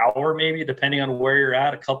take an hour, maybe, depending on where you're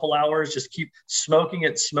at, a couple hours. Just keep smoking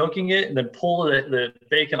it, and then pull the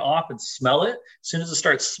bacon off and smell it. As soon as it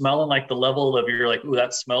starts smelling like the level of you're like, ooh,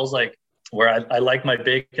 that smells like where I like my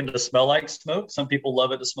bacon to smell like smoke. Some people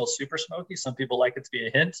love it to smell super smoky. Some people like it to be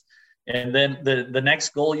a hint. And then the next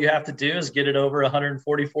goal you have to do is get it over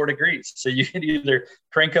 144 degrees. So you can either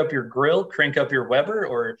crank up your grill, crank up your Weber,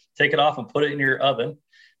 or take it off and put it in your oven.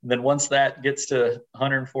 And then once that gets to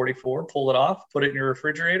 144, pull it off, put it in your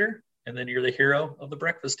refrigerator, and then you're the hero of the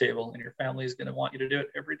breakfast table, and your family is going to want you to do it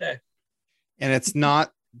every day. And it's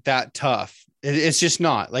not that tough. It's just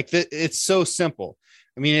not like it's so simple.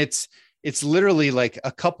 I mean, it's literally like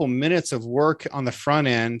a couple minutes of work on the front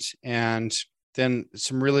end and then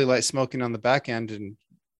some really light smoking on the back end. And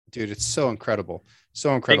dude, it's so incredible.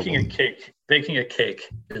 So incredible. Baking a cake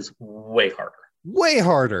is way harder. Way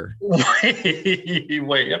harder. You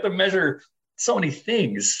have to measure so many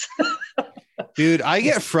things. Dude, I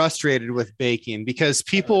get frustrated with baking because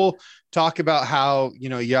people talk about how,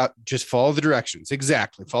 you just follow the directions.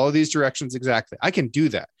 Exactly. Follow these directions. Exactly. I can do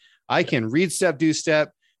that. I can read step, do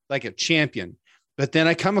step like a champion. But then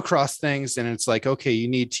I come across things and it's like, okay, you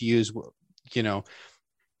need to use,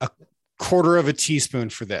 a quarter of a teaspoon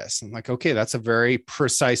for this. I'm like, okay, that's a very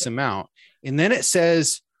precise amount. And then it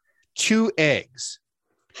says 2 eggs.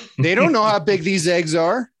 They don't know how big these eggs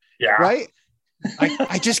are. Yeah. Right.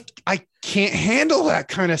 I can't handle that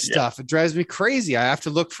kind of stuff. It drives me crazy. I have to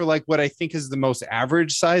look for like what I think is the most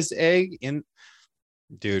average sized egg I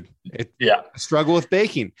struggle with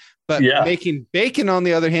baking, but making bacon on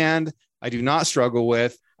the other hand, I do not struggle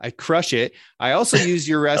with. I crush it. I also use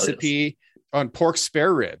your recipe on pork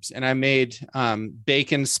spare ribs, and I made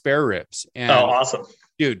bacon spare ribs. And awesome.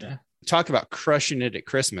 Dude, talk about crushing it at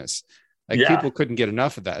Christmas. Like people couldn't get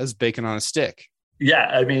enough of that. It was bacon on a stick. Yeah.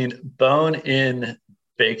 I mean, bone in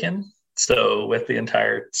bacon. So with the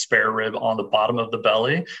entire spare rib on the bottom of the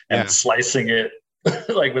belly and slicing it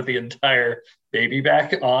like with the entire baby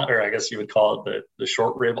back on, or I guess you would call it the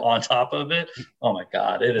short rib on top of it. Oh my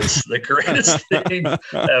God. It is the greatest thing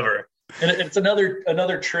ever. And it's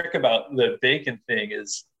another trick about the bacon thing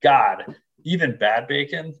is even bad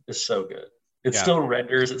bacon is so good. It still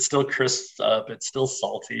renders, it still crisps up, it's still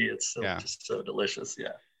salty, it's still just so delicious.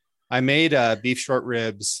 Yeah. I made beef short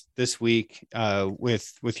ribs this week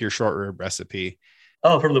with your short rib recipe.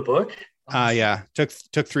 Oh, from the book? Yeah.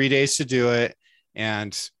 Took 3 days to do it.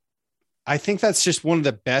 And I think that's just one of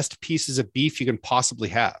the best pieces of beef you can possibly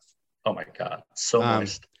have. Oh my God. So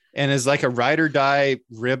moist. And as like a ride or die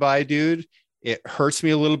ribeye dude, it hurts me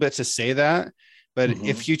a little bit to say that. But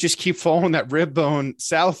if you just keep following that rib bone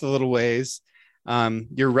south a little ways,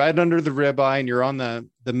 you're right under the ribeye and you're on the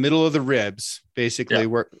middle of the ribs, basically,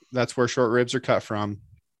 where that's where short ribs are cut from.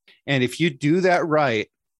 And if you do that right,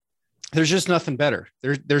 there's just nothing better.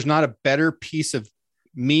 There's not a better piece of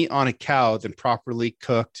meat on a cow than properly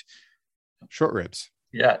cooked short ribs.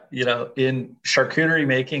 Yeah. You know, in charcuterie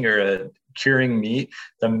making or curing meat,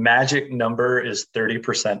 the magic number is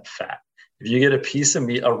 30% fat. If you get a piece of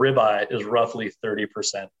meat, a ribeye is roughly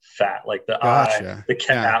 30% fat, like the eye, the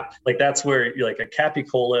cap, like that's where like a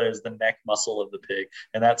capicola is the neck muscle of the pig.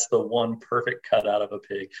 And that's the one perfect cut out of a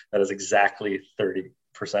pig that is exactly 30%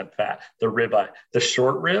 fat. The ribeye, the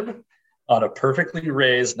short rib on a perfectly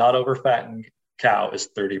raised, not over fattened cow is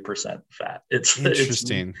 30% fat. It's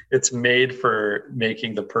interesting. It's made for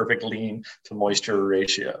making the perfect lean to moisture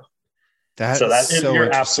ratio.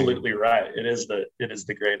 You're absolutely right. It is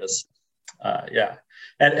the greatest. Yeah.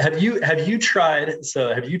 And have you tried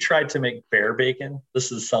to make bear bacon?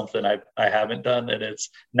 This is something I haven't done. And it's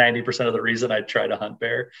 90% of the reason I try to hunt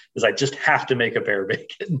bear is I just have to make a bear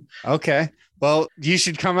bacon. Okay. Well, you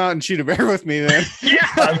should come out and shoot a bear with me then. Yeah.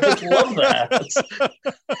 I would love that.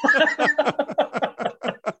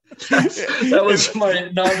 That was my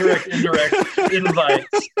non-direct, indirect invite.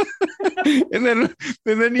 And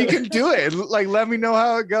then you can do it. Like, let me know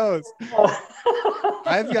how it goes.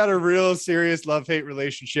 I've got a real serious love-hate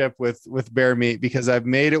relationship with bear meat because I've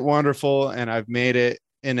made it wonderful and I've made it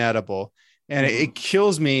inedible. And it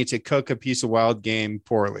kills me to cook a piece of wild game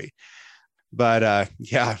poorly. But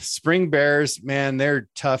spring bears, man, they're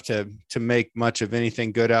tough to make much of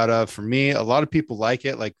anything good out of. For me, a lot of people like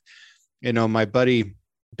it. Like, you know, my buddy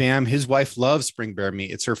Bam, his wife loves spring bear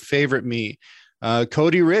meat. It's her favorite meat.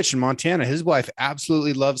 Cody Rich in Montana, his wife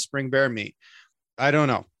absolutely loves spring bear meat. I don't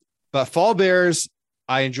know, but fall bears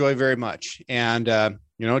I enjoy very much. And,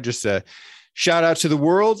 just a shout out to the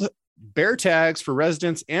world. Bear tags for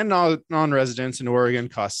residents and non-residents in Oregon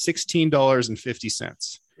cost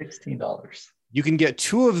 $16.50. $16. You can get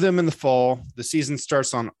 2 of them in the fall. The season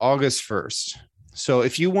starts on August 1st. So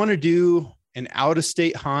if you want to do an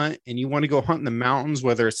out-of-state hunt and you want to go hunt in the mountains,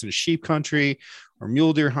 whether it's in sheep country or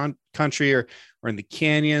mule deer hunt country or in the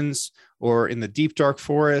canyons or in the deep dark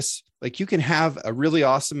forests, like you can have a really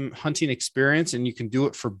awesome hunting experience, and you can do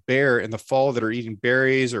it for bear in the fall that are eating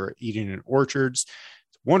berries or eating in orchards.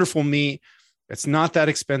 It's wonderful meat. It's not that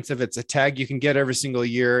expensive. It's a tag you can get every single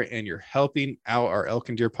year, and you're helping out our elk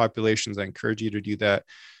and deer populations. I encourage you to do that.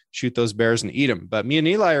 Shoot those bears and eat them. But me and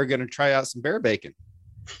Eli are going to try out some bear bacon.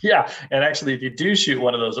 Yeah. And actually, if you do shoot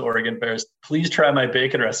one of those Oregon bears, please try my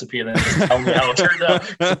bacon recipe and then just tell me how it turned out.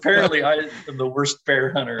 Because apparently I am the worst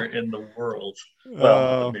bear hunter in the world.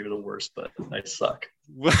 Well, maybe the worst, but I suck.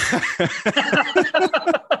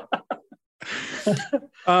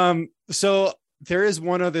 So there is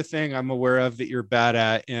one other thing I'm aware of that you're bad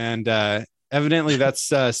at. And evidently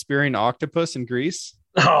that's spearing octopus in Greece.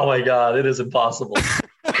 Oh my God, it is impossible.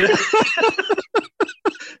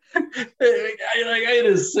 It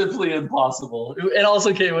is simply impossible. And also,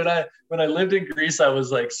 okay, when I lived in Greece, I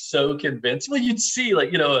was like so convinced. Well, you'd see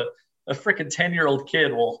like, a freaking 10-year-old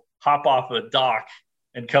kid will hop off a dock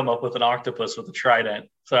and come up with an octopus with a trident.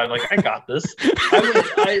 So I'm like, I got this.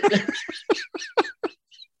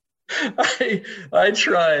 I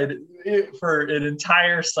tried for an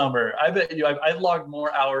entire summer. I bet you I logged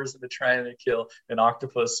more hours into trying to kill an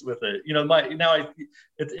octopus with it.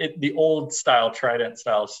 The old style trident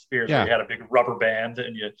style spears where you had a big rubber band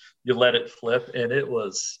and you let it flip, and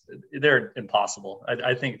they're impossible.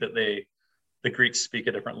 I think that the Greeks speak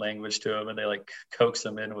a different language to them, and they like coax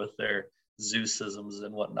them in with their Zeusisms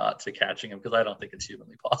and whatnot to catching them, because I don't think it's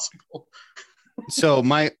humanly possible. So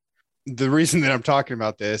the reason that I'm talking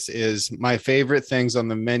about this is my favorite things on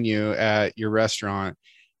the menu at your restaurant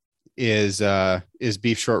is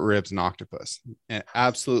beef short ribs and octopus, and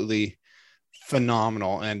absolutely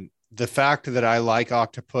phenomenal. And the fact that I like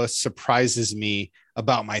octopus surprises me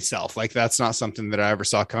about myself. Like, that's not something that I ever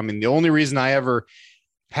saw coming. The only reason I ever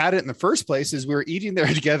had it in the first place is we were eating there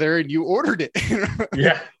together and you ordered it.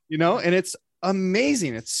 Yeah. And it's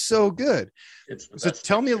amazing. It's so good. So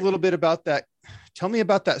tell me a little bit about that. Tell me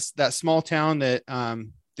about that small town that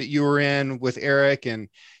you were in with Eric and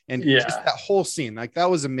just that whole scene. Like, that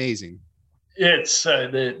was amazing. It's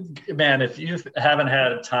man, if you haven't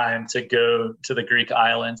had time to go to the Greek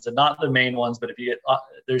islands, and not the main ones, but if you get,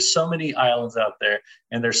 there's so many islands out there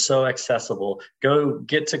and they're so accessible. Go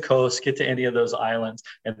get to Kos, get to any of those islands,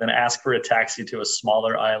 and then ask for a taxi to a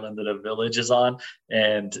smaller island that a village is on,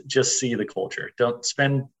 and just see the culture. Don't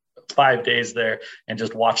spend 5 days there and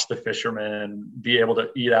just watch the fishermen and be able to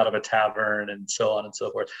eat out of a tavern and so on and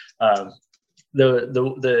so forth.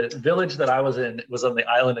 The village that I was in was on the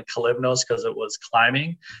island of Kalymnos because it was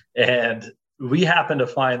climbing, and we happened to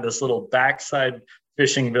find this little backside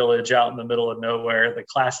fishing village out in the middle of nowhere, the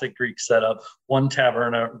classic Greek setup, one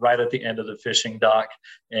taverna right at the end of the fishing dock.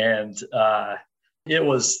 And it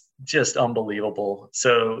was just unbelievable.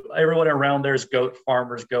 So everyone around there is goat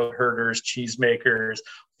farmers, goat herders, cheesemakers,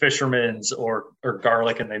 fishermen, or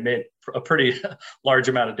garlic, and they made a pretty large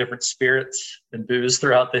amount of different spirits and booze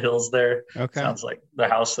throughout the hills there. Okay. Sounds like the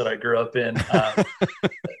house that I grew up in.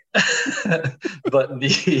 But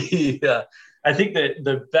I think that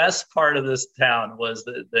the best part of this town was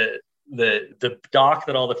the dock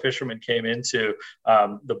that all the fishermen came into.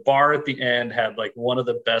 The bar at the end had like one of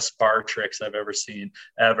the best bar tricks I've ever seen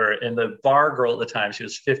ever. And the bar girl at the time, she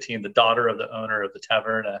was 15, the daughter of the owner of the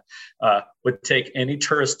taverna, would take any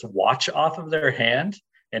tourist's watch off of their hand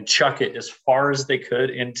and chuck it as far as they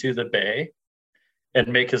could into the bay and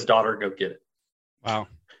make his daughter go get it. Wow.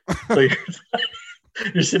 So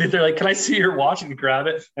you're sitting there like, can I see your watch? And you grab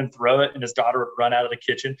it and throw it, and his daughter would run out of the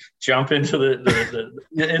kitchen, jump into the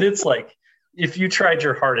and it's like, if you tried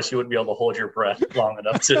your hardest, you wouldn't be able to hold your breath long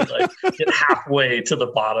enough to like get halfway to the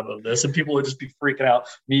bottom of this. And people would just be freaking out,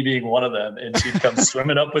 me being one of them. And she'd come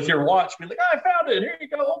swimming up with your watch, be like, I found it. Here you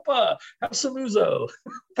go. Opa, have some ouzo.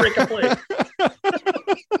 Break a plate.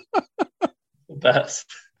 The best.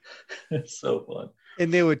 It's so fun.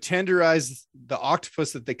 And they would tenderize the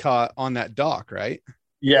octopus that they caught on that dock, right?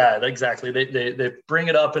 Yeah, exactly. They bring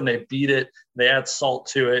it up and they beat it. They add salt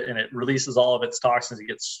to it, and it releases all of its toxins. It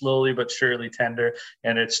gets slowly but surely tender,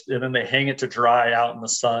 and then they hang it to dry out in the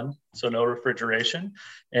sun, so no refrigeration.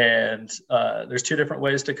 And there's two different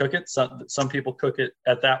ways to cook it. Some people cook it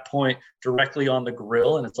at that point directly on the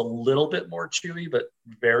grill, and it's a little bit more chewy, but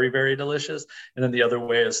very, very delicious. And then the other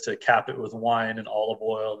way is to cap it with wine and olive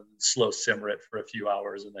oil and slow simmer it for a few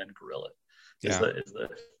hours and then grill it. Is the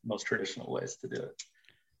most traditional ways to do it.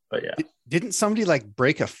 But yeah. Didn't somebody like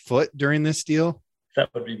break a foot during this deal? That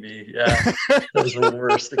would be me. Yeah. That was the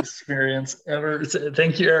worst experience ever.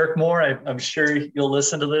 Thank you, Eric Moore. I'm sure you'll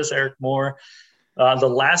listen to this, Eric Moore. The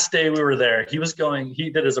last day we were there, he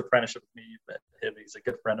did his apprenticeship with me. But he's a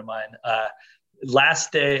good friend of mine.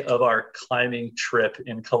 Last day of our climbing trip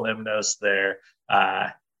in Kalymnos there,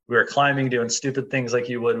 we were climbing, doing stupid things like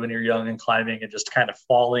you would when you're young and climbing, and just kind of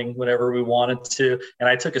falling whenever we wanted to. And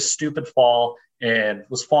I took a stupid fall and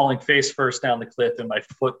was falling face first down the cliff, and my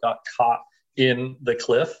foot got caught in the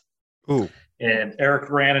cliff. Ooh. And Eric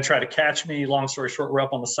ran and tried to catch me. Long story short, we're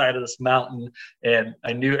up on the side of this mountain, and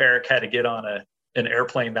I knew Eric had to get on an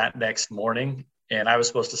airplane that next morning, and I was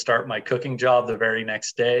supposed to start my cooking job the very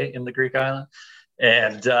next day in the Greek island.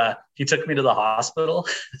 And he took me to the hospital.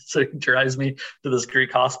 So he drives me to this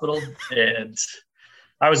Greek hospital, and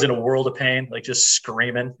I was in a world of pain, like just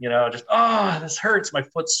screaming, just, this hurts. My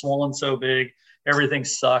foot's swollen so big. Everything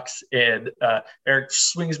sucks. And Eric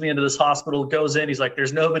swings me into this hospital, goes in. He's like,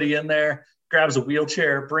 there's nobody in there. Grabs a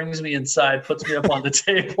wheelchair, brings me inside, puts me up on the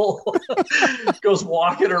table, goes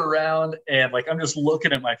walking around. And like, I'm just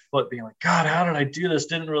looking at my foot being like, God, how did I do this?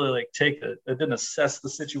 Didn't really I didn't assess the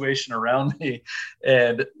situation around me.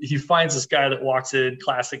 And he finds this guy that walks in,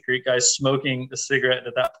 classic Greek guy, smoking a cigarette. And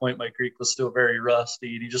at that point, my Greek was still very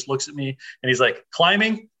rusty. And he just looks at me and he's like,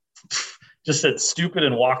 climbing? Just said stupid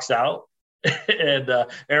and walks out. And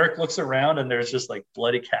Eric looks around and there's just like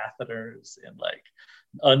bloody catheters and like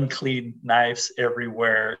unclean knives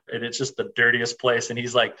everywhere, and it's just the dirtiest place. And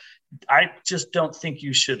he's like, I just don't think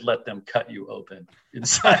you should let them cut you open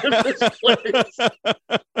inside of this place.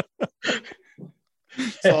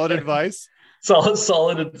 Solid advice.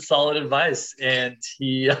 Solid advice. And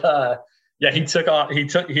he took off. He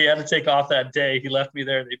had to take off that day. He left me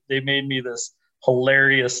there. They made me this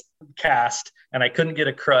hilarious cast, and I couldn't get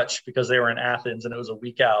a crutch because they were in Athens and it was a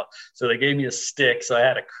week out. So they gave me a stick. So I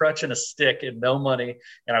had a crutch and a stick and no money,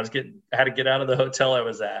 and I had to get out of the hotel I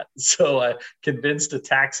was at. So I convinced a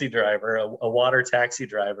taxi driver, a water taxi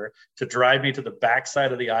driver, to drive me to the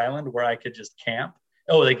backside of the island where I could just camp.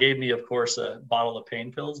 Oh, they gave me, of course, a bottle of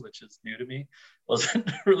pain pills, which is new to me.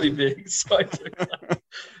 Wasn't really big. So I took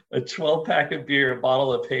a 12-pack of beer, a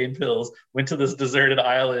bottle of pain pills, went to this deserted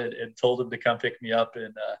island and told him to come pick me up.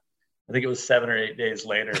 And I think it was 7 or 8 days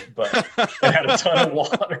later, but I had a ton of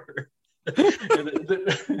water.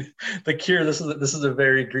 The cure, this is a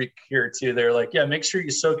very Greek cure too. They're like, yeah, make sure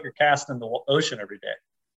you soak your cast in the ocean every day.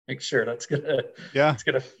 Make sure that's gonna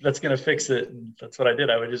fix it. And that's what I did.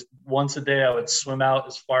 I would just once a day I would swim out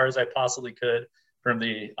as far as I possibly could from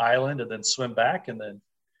the island and then swim back and then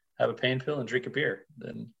have a pain pill and drink a beer.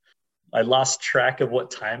 Then I lost track of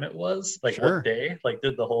what time it was, like Sure. what day, like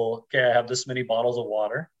did the whole, okay, I have this many bottles of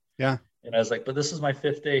water. Yeah. And I was like, but this is my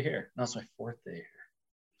 5th day here. No, it's my 4th day here.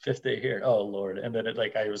 5th day here. Oh Lord. And then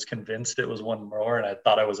I was convinced it was one more, and I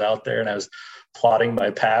thought I was out there, and I was plotting my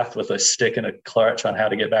path with a stick and a clutch on how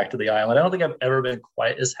to get back to the island. I don't think I've ever been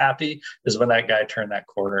quite as happy as when that guy turned that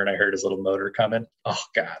corner and I heard his little motor coming. Oh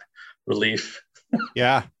God, relief.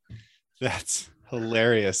 Yeah. That's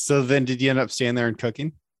hilarious. So then did you end up staying there and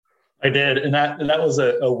cooking? I did. And that was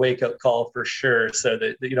a wake up call for sure. So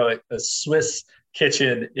that, a Swiss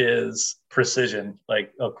kitchen is precision.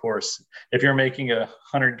 Like, of course, if you're making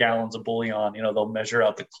 100 gallons of bouillon, they'll measure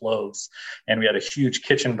out the cloves. And we had a huge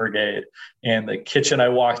kitchen brigade, and the kitchen I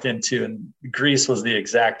walked into in Greece was the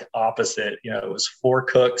exact opposite. It was 4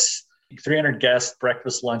 cooks, 300 guests,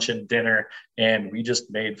 breakfast, lunch, and dinner. And we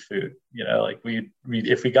just made food, we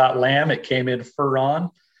if we got lamb, it came in fur on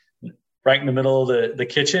right in the middle of the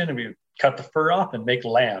kitchen, and we cut the fur off and make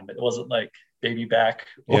lamb. It wasn't like baby back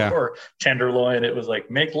or tenderloin. It was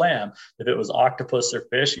like, make lamb. If it was octopus or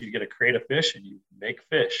fish, you get a crate of fish and you make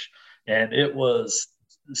fish. And it was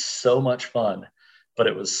so much fun, but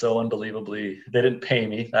it was so unbelievably, they didn't pay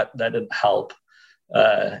me. That didn't help.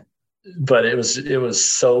 But it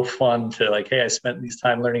was so fun to like, hey, I spent these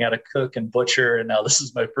time learning how to cook and butcher, and now this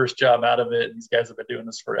is my first job out of it. And these guys have been doing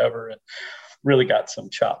this forever, and really got some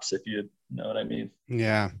chops, if you know what I mean.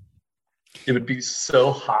 Yeah. It would be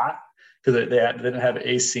so hot because they didn't have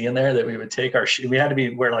AC in there, that we would take we had to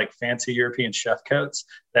wear like fancy European chef coats,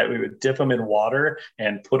 that we would dip them in water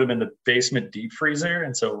and put them in the basement deep freezer.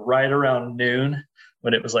 And so right around noon,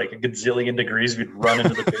 when it was like a gazillion degrees, we'd run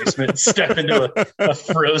into the basement and step into a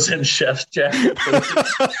frozen chef's jacket.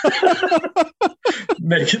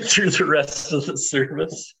 Make it through the rest of the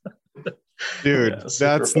service. Dude, yeah,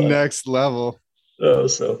 that's fun. Next level. Oh,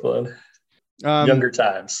 so fun. Younger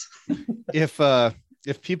times.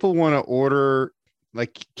 If people want to order,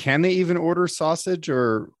 like, can they even order sausage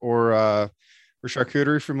or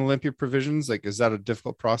charcuterie from Olympia Provisions? Like, is that a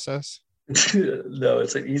difficult process? No,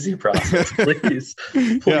 it's an easy process. Please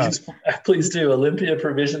do.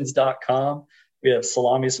 OlympiaProvisions.com. We have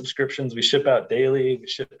salami subscriptions. We ship out daily. We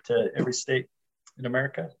ship to every state in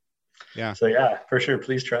America. Yeah. So yeah, for sure.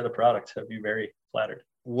 Please try the product. I'd be very flattered.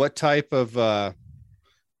 What type of, I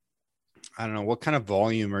don't know, what kind of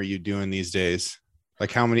volume are you doing these days?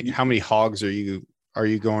 Like how many hogs are you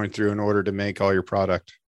going through in order to make all your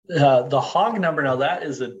product? The hog number, now that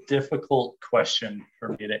is a difficult question for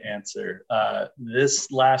me to answer. This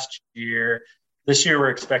year we're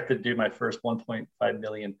expected to do my first 1.5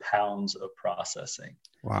 million pounds of processing.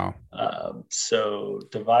 Wow. So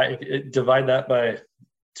divide that by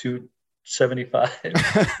 275.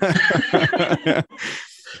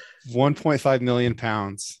 1.5 million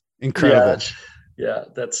pounds. Incredible. Yeah,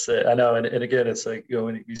 that's it. I know. And again, it's like,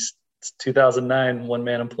 when it's 2009,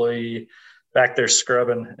 one-man employee back there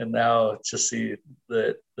scrubbing, and now to see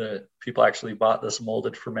that the people actually bought this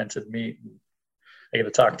molded fermented meat. And I get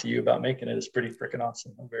to talk to you about making it. It's pretty freaking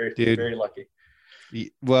awesome. I'm very lucky.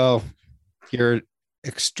 Well, you're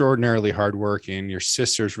extraordinarily hardworking. Your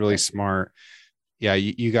sister's really smart. Yeah,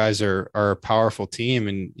 you guys are a powerful team,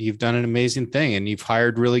 and you've done an amazing thing, and you've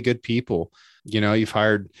hired really good people. You've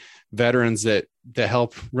hired veterans that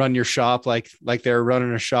help run your shop like they were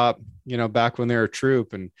running a shop, back when they were a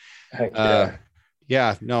troop. And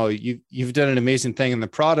you've done an amazing thing, and the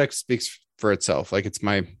product speaks for itself. Like, it's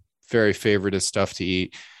my very favorite stuff to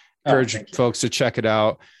eat. Encourage folks to check it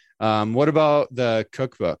out. What about the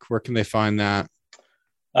cookbook? Where can they find that?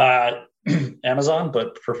 Amazon,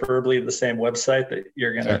 but preferably the same website that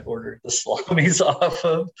you're going to order the salamis off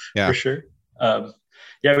of, for sure.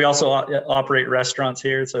 We also operate restaurants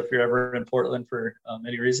here. So if you're ever in Portland for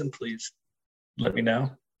any reason, please let me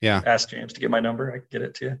know. Yeah. Ask James to get my number. I can get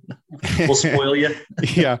it to you. We'll spoil you.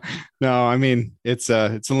 Yeah. No, I mean, it's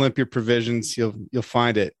Olympia Provisions. You'll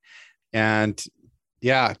find it. And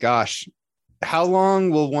yeah, gosh, how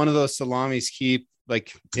long will one of those salamis keep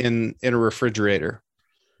like in a refrigerator?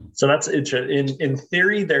 So that's in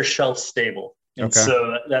theory, they're shelf stable. And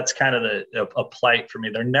so that's kind of a plight for me.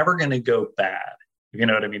 They're never going to go bad. You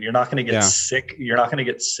know what I mean? You're not going to get sick. You're not going to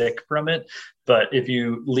get sick from it. But if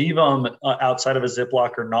you leave them outside of a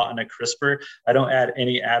Ziploc or not in a crisper, I don't add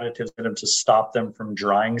any additives in them to stop them from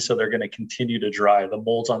drying. So they're going to continue to dry. The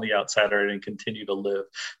molds on the outside are going to continue to live.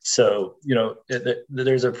 So,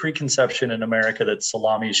 there's a preconception in America that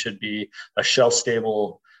salami should be a shelf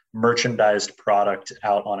stable merchandised product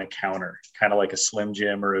out on a counter, kind of like a Slim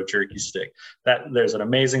Jim or a jerky stick. That there's an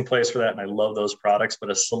amazing place for that, and I love those products.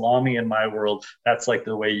 But a salami in my world, that's like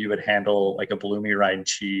the way you would handle like a Bloomy Rind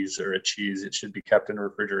cheese or a cheese. It should be kept in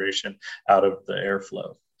refrigeration out of the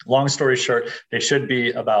airflow. Long story short, they should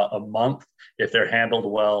be about a month if they're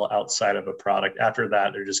handled well outside of a product. After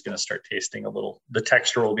that, they're just going to start tasting the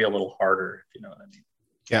texture will be a little harder, if you know what I mean.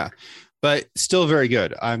 Yeah, but still very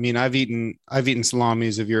good. I mean, I've eaten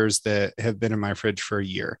salamis of yours that have been in my fridge for a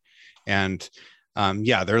year, and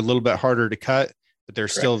they're a little bit harder to cut, but they're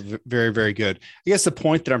still very, very good. I guess the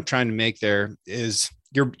point that I'm trying to make there is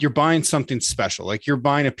you're buying something special. Like you're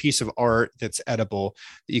buying a piece of art that's edible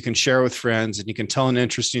that you can share with friends and you can tell an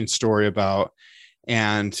interesting story about,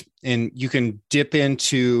 and you can dip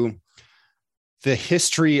into the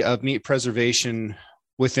history of meat preservation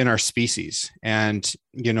within our species. And,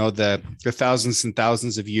 the thousands and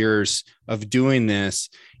thousands of years of doing this,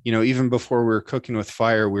 even before we were cooking with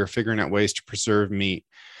fire, we were figuring out ways to preserve meat.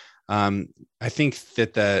 I think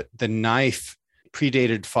that the knife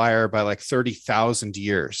predated fire by like 30,000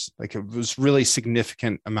 years. Like it was really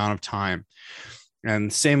significant amount of time.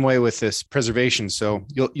 And same way with this preservation. So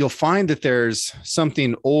you'll find that there's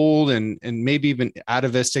something old and maybe even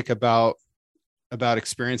atavistic about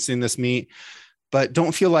experiencing this meat, but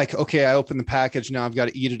don't feel like, okay, I opened the package, now I've got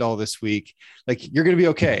to eat it all this week. Like you're going to be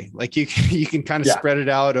okay. Like you can kind of spread it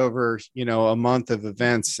out over, a month of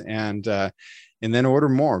events and then order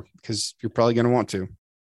more because you're probably going to want to.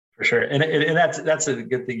 For sure. And that's a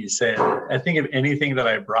good thing you say. I think if anything that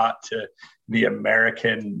I brought to the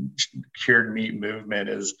American cured meat movement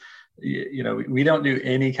is, we don't do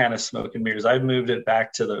any kind of smoke and mirrors. I've moved it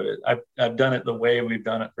back to I've done it the way we've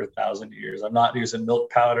done it for 1,000 years. I'm not using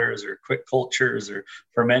milk powders or quick cultures or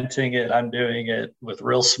fermenting it. I'm doing it with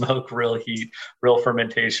real smoke, real heat, real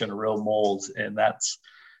fermentation, real molds. And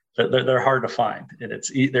they're hard to find. And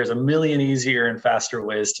there's a million easier and faster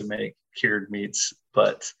ways to make cured meats,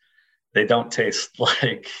 but they don't taste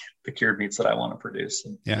like the cured meats that I want to produce.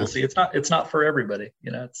 And we'll see. It's not for everybody.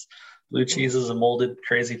 It's blue cheeses and molded,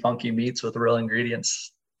 crazy, funky meats with real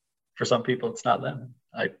ingredients. For some people, it's not them.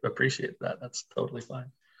 I appreciate that. That's totally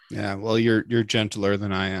fine. Yeah. Well, you're gentler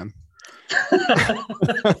than I am.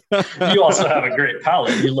 You also have a great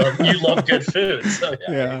palate. You love good food. So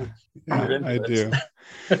I do.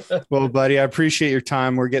 Well, buddy, I appreciate your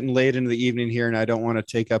time. We're getting late into the evening here and I don't want to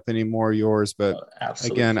take up any more of yours, but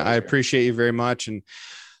again, I appreciate you very much and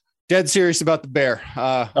dead serious about the bear.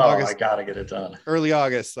 August, I gotta get it done. Early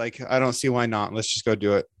August. Like, I don't see why not. Let's just go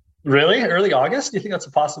do it. Really? Early August? Do you think that's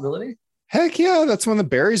a possibility? Heck yeah. That's when the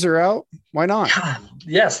berries are out. Why not? God,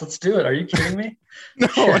 yes, let's do it. Are you kidding me? No,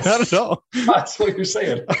 yes. Not at all. That's what you're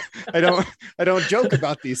saying. I don't joke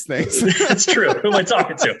about these things. It's true. Who am I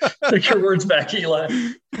talking to? Take your words back, Eli.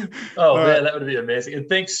 Oh man, that would be amazing. And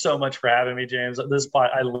thanks so much for having me, James. I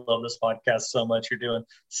love this podcast so much. You're doing.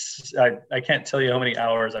 I can't tell you how many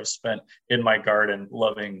hours I've spent in my garden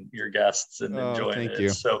loving your guests and enjoying it.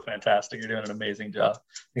 It's so fantastic. You're doing an amazing job.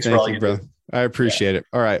 Thanks for all you do. I appreciate it.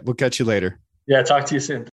 All right, we'll catch you later. Yeah, talk to you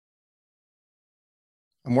soon.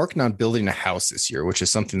 I'm working on building a house this year, which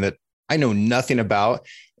is something that I know nothing about.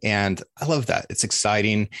 And I love that. It's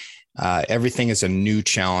exciting. Everything is a new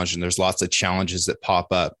challenge and there's lots of challenges that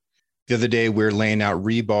pop up. The other day, we were laying out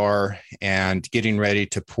rebar and getting ready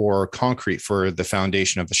to pour concrete for the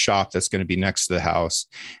foundation of the shop that's going to be next to the house.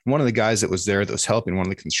 And one of the guys that was there that was helping, one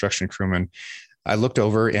of the construction crewmen, I looked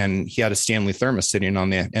over and he had a Stanley thermos sitting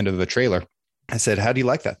on the end of the trailer. I said, "How do you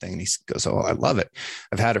like that thing?" And he goes, "Oh, I love it.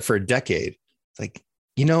 I've had it for a decade." It's like,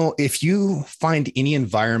 if you find any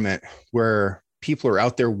environment where people are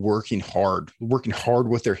out there working hard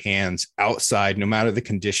with their hands outside, no matter the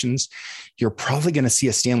conditions, you're probably going to see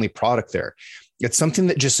a Stanley product there. It's something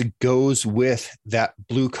that just goes with that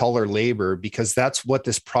blue collar labor because that's what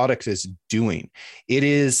this product is doing. It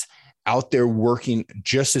is out there working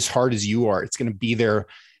just as hard as you are. It's going to be there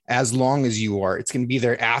as long as you are. It's going to be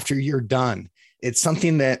there after you're done. It's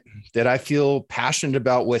something that I feel passionate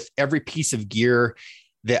about with every piece of gear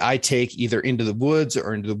that I take either into the woods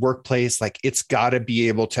or into the workplace. Like, it's got to be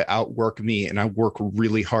able to outwork me, and I work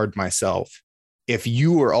really hard myself. If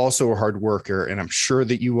you are also a hard worker, and I'm sure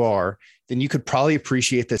that you are, then you could probably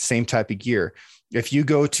appreciate the same type of gear. If you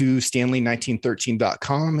go to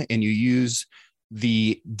stanley1913.com and you use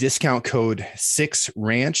the discount code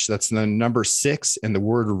 6RANCH, that's the number 6 and the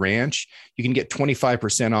word ranch, you can get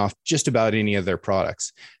 25% off just about any of their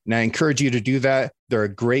products. And I encourage you to do that. They're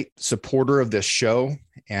a great supporter of this show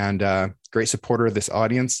and great supporter of this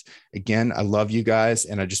audience. Again, I love you guys.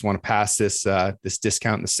 And I just want to pass this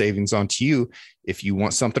discount and the savings on to you. If you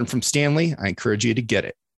want something from Stanley, I encourage you to get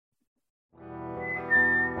it.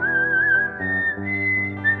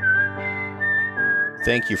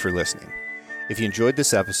 Thank you for listening. If you enjoyed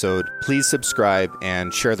this episode, please subscribe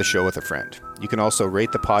and share the show with a friend. You can also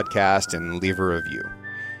rate the podcast and leave a review.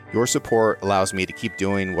 Your support allows me to keep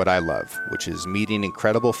doing what I love, which is meeting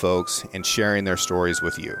incredible folks and sharing their stories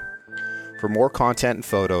with you. For more content and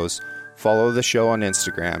photos, follow the show on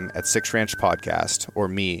Instagram at Six Ranch Podcast or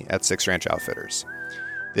me at Six Ranch Outfitters.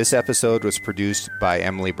 This episode was produced by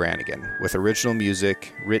Emily Brannigan, with original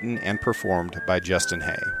music written and performed by Justin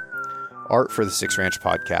Hay. Art for the Six Ranch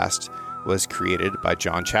Podcast was created by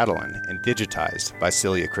John Chatelain and digitized by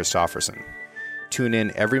Celia Christofferson. Tune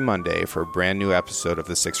in every Monday for a brand new episode of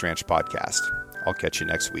the Six Ranch Podcast. I'll catch you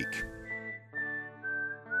next week.